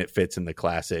out, and it fits in the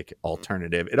classic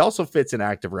alternative. It also fits in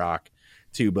active rock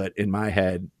too, but in my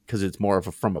head, because it's more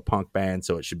from a punk band,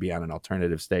 so it should be on an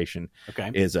alternative station. Okay,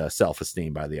 is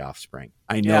Self-Esteem by The Offspring.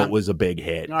 I know it was a big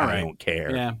hit. I don't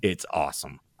care. Yeah. It's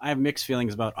awesome. I have mixed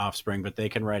feelings about Offspring, but they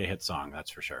can write a hit song. That's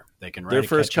for sure. They can write their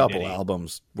first couple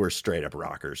albums were straight up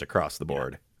rockers across the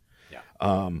board.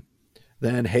 Yeah.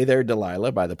 Then Hey There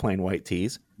Delilah by the Plain White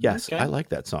T's. Yes, I like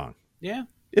that song. Yeah.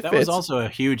 That was also a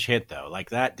huge hit, though. Like,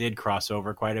 that did cross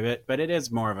over quite a bit, but it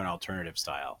is more of an alternative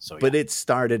style. So, But it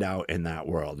started out in that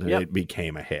world, and it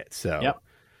became a hit. So,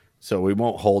 so we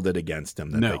won't hold it against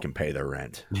them that they can pay their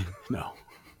rent. No.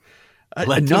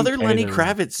 Another Lenny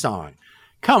Kravitz song.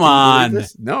 Come on.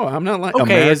 No, I'm not like okay,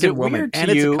 American is it Woman, weird to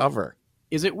and you, it's a cover.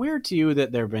 Is it weird to you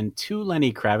that there have been 2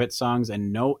 Lenny Kravitz songs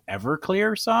and no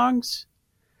Everclear songs?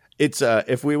 It's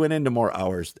if we went into more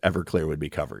hours, Everclear would be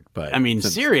covered. But I mean,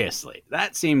 seriously,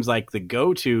 that seems like the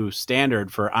go-to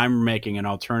standard for I'm making an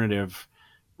alternative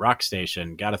rock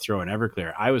station. Got to throw in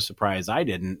Everclear. I was surprised I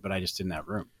didn't, but I just didn't have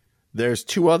room. There's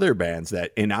 2 other bands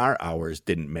that in our hours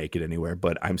didn't make it anywhere,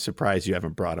 but I'm surprised you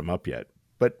haven't brought them up yet.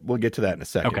 But we'll get to that in a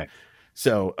second. Okay.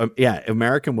 So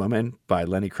American Woman by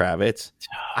Lenny Kravitz.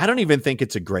 I don't even think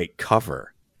it's a great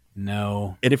cover.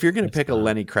 No. And if you're going to pick a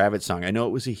Lenny Kravitz song, I know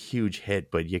it was a huge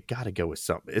hit, but you got to go with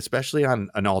something, especially on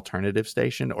an alternative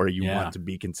station, or you want to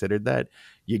be considered that.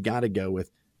 You got to go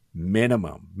with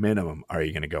minimum. Are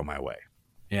You Going to Go My Way?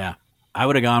 Yeah. I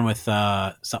would have gone with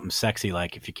something sexy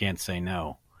like If You Can't Say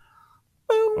No.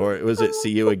 Or was it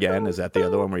See You Again? Is that the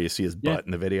other one where you see his butt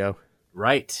in the video?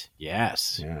 Right.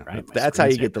 Yes. Yeah. Right. That's how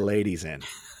you get the ladies in.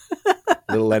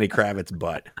 Little Lenny Kravitz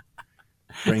butt.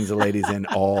 Brings the ladies in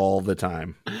all the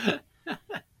time.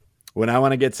 When I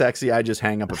want to get sexy, I just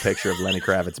hang up a picture of Lenny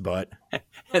Kravitz's butt.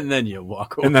 And then you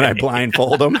walk away. And then I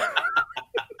blindfold them.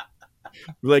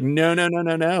 Like,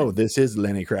 no. This is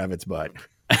Lenny Kravitz's butt.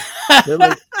 They're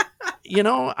like,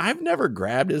 I've never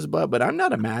grabbed his butt, but I'm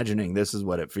not imagining this is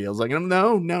what it feels like.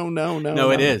 No.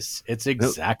 No, it is. It's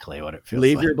exactly what it feels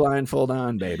Leave like. your blindfold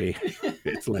on, baby.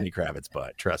 It's Lenny Kravitz's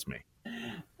butt. Trust me.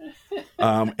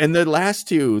 And the last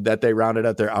two that they rounded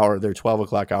out their 12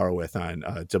 o'clock hour with on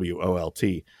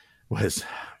WOLT was,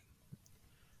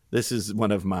 this is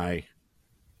one of my,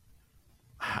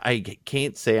 I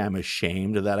can't say I'm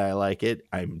ashamed that I like it.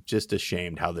 I'm just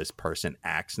ashamed how this person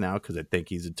acts now because I think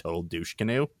he's a total douche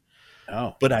canoe.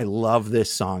 Oh, But I love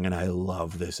this song and I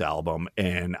love this album,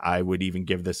 and I would even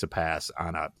give this a pass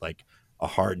on a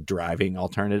hard driving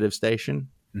alternative station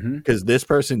because this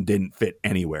person didn't fit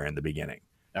anywhere in the beginning.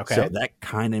 okay. So that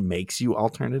kind of makes you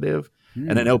alternative.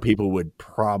 And I know people would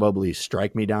probably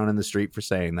strike me down in the street for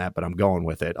saying that, but I'm going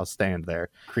with it. I'll stand there.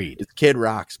 Creed. It's Kid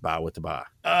Rock's Ba with the Ba.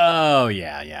 Oh,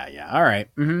 yeah. All right.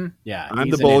 Yeah. I'm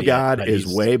he's the an Bull idiot, God but is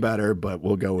he's- way better, but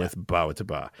we'll go with Ba with the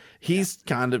Ba. He's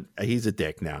he's a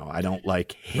dick now. I don't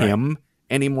like him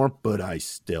anymore, but I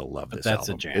still love this that's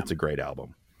a album. jam. It's a great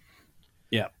album.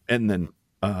 Yeah. And then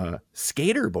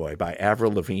Skater Boy by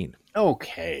Avril Lavigne.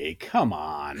 Okay, come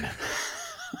on.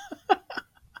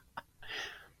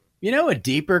 A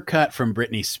deeper cut from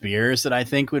Britney Spears that I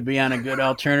think would be on a good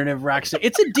alternative rock station.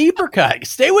 It's a deeper cut.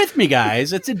 Stay with me,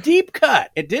 guys. It's a deep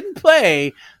cut. It didn't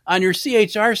play on your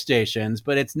CHR stations,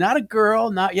 but it's not a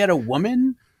girl, not yet a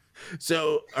woman.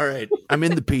 So, all right, I'm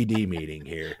in the PD meeting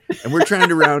here, and we're trying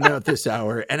to round out this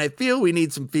hour, and I feel we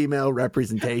need some female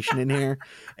representation in here,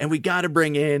 and we got to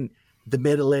bring in the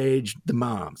middle-aged, the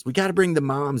moms. We got to bring the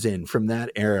moms in from that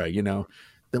era,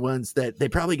 the ones that they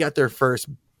probably got their first,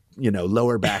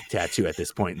 lower back tattoo at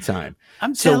this point in time.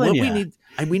 I'm So telling what you.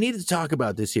 we need to talk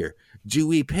about this here. Do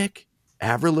we pick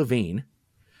Avril Lavigne,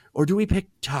 or do we pick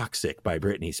Toxic by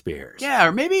Britney Spears? Yeah,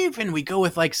 or maybe even we go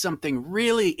with something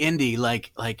really indie,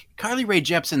 like Carly Rae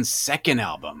Jepsen's second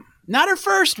album. Not her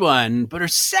first one, but her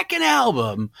second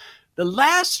album. The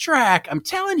last track, I'm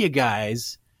telling you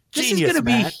guys, this Genius, is going to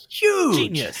be Matt. huge.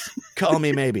 Genius. Call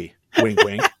me maybe. Wink,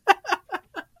 wink.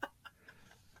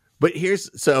 But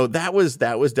that was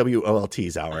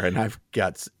WOLT's hour, and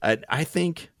I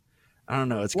think, I don't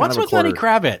know. It's What's kind of with Lenny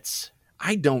Kravitz?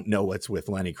 I don't know what's with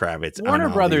Lenny Kravitz. Warner on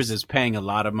all Brothers these. is paying a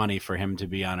lot of money for him to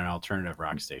be on an alternative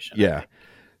rock station. Yeah.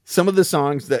 Some of the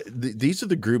songs these are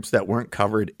the groups that weren't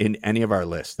covered in any of our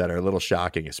lists that are a little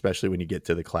shocking, especially when you get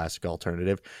to the classic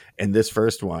alternative. And this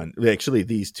first one, actually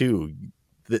these two,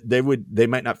 they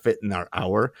might not fit in our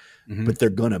hour, but they're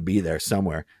going to be there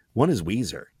somewhere. One is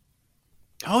Weezer.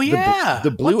 Oh, yeah. The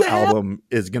Blue What the hell? album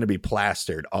is going to be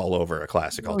plastered all over a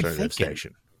classic What are we alternative thinking?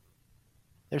 station.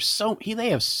 They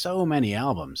have so many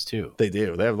albums too. They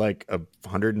do. They have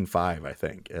 105, I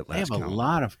think. At They last have a count.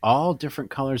 lot of all different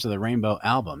colors of the rainbow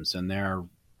albums, and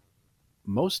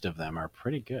most of them are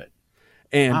pretty good.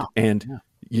 And Wow. and Yeah.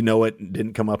 you know what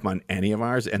didn't come up on any of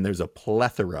ours? And there's a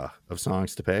plethora of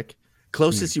songs to pick.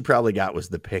 Closest you probably got was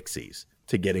the Pixies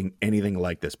to getting anything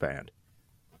like this band.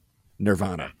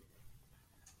 Nirvana.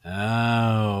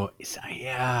 Oh,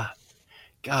 yeah.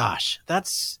 Gosh,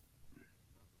 that's.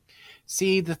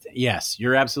 See, yes,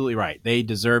 you're absolutely right. They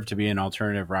deserve to be an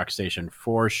alternative rock station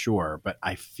for sure, but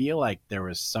I feel like there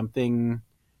was something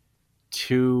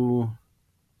too.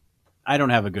 I don't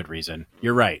have a good reason.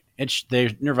 You're right.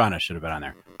 Nirvana should have been on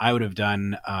there. I would have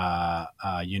done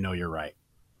You're Right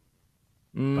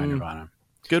by Nirvana.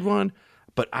 Good one.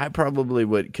 But I probably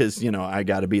would, because, I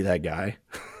got to be that guy.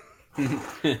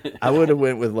 I would have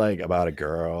went with About a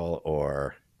Girl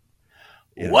or...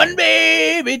 One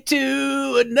baby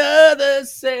to another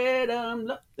said I'm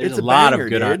There's It's a lot banger, of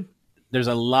good dude. There's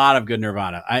a lot of good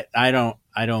Nirvana. I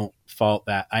don't fault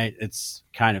that. It's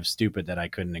kind of stupid that I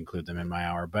couldn't include them in my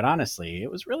hour, but honestly, it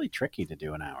was really tricky to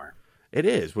do an hour. It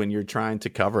is when you're trying to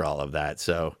cover all of that.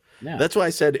 So Yeah. that's why I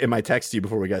said in my text to you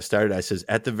before we got started, I says,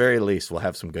 at the very least, we'll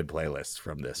have some good playlists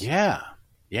from this. Yeah.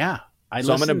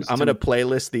 So I'm gonna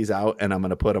playlist these out, and I'm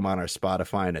gonna put them on our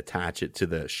Spotify and attach it to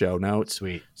the show notes.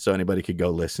 Sweet. So anybody could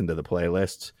go listen to the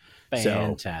playlists.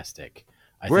 Fantastic.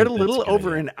 We're at a little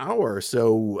over an hour,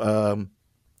 so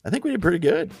I think we did pretty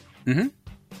good.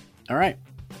 All right.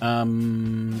 I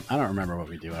don't remember what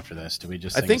we do after this. Do we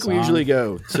just? I sing think a we song? usually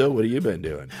go, so what have you been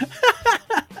doing?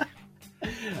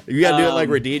 You got to do it like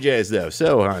we're DJs, though.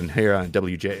 So here on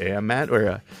WJAM, Matt,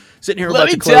 we're sitting here. Let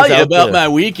me tell you about my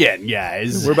weekend,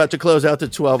 guys. We're about to close out the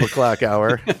 12 o'clock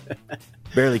hour.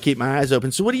 Barely keep my eyes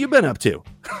open. So what have you been up to?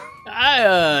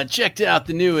 I checked out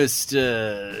the newest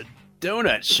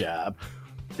donut shop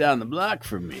down the block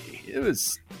from me. It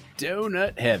was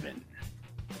donut heaven.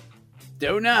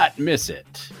 Do not miss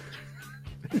it.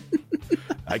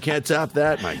 I can't top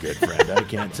that, my good friend. I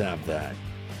can't top that.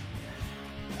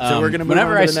 So we're going to move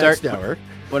on to the next hour.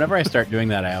 Whenever I start doing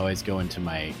that, I always go into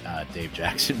my Dave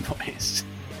Jackson voice.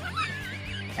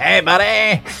 Hey,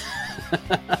 buddy!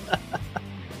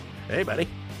 Hey, buddy.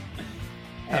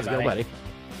 How's it going, buddy?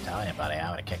 I'm telling you, buddy, I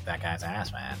would have kicked that guy's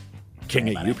ass, man.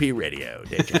 King of UP Radio,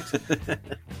 Dave Jackson.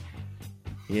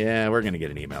 Yeah, we're going to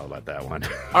get an email about that one.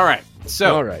 All right.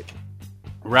 So, all right.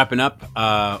 Wrapping up,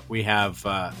 we have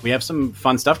some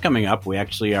fun stuff coming up. We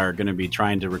actually are going to be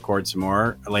trying to record some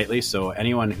more lately. So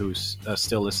anyone who's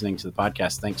still listening to the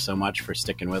podcast, thanks so much for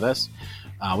sticking with us.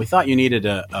 We thought you needed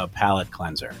a palate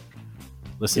cleanser.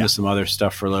 Listen to some other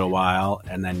stuff for a little while,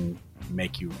 and then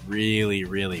make you really,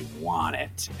 really want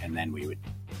it, and then we would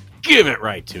give it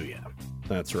right to you.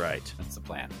 That's right. That's the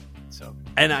plan. So,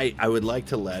 and I would like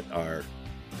to let our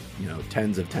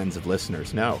tens of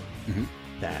listeners know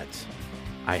that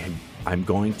I'm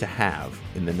going to have,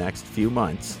 in the next few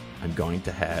months, I'm going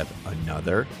to have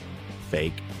another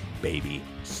fake baby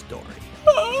story.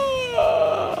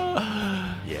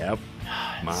 Yep.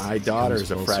 My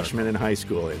daughter's a freshman in high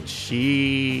school, and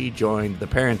she joined the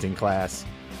parenting class.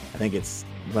 I think it's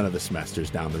one of the semesters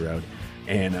down the road.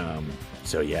 And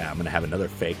so, yeah, I'm going to have another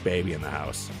fake baby in the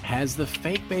house. Has the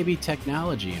fake baby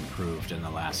technology improved in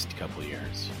the last couple of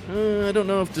years? I don't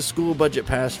know if the school budget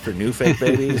passed for new fake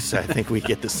babies. I think we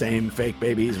get the same fake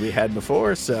babies we had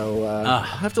before. So I'll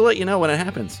have to let you know when it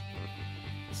happens.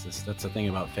 That's the thing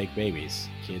about fake babies.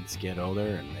 Kids get older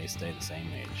and they stay the same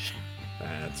age.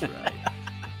 That's right.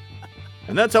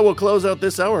 And that's how we'll close out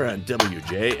this hour on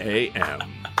WJAM.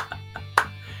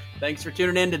 Thanks for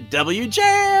tuning in to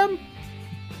WJAM.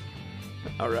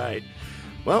 All right.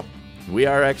 Well, we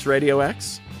are X Radio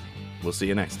X. We'll see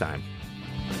you next time.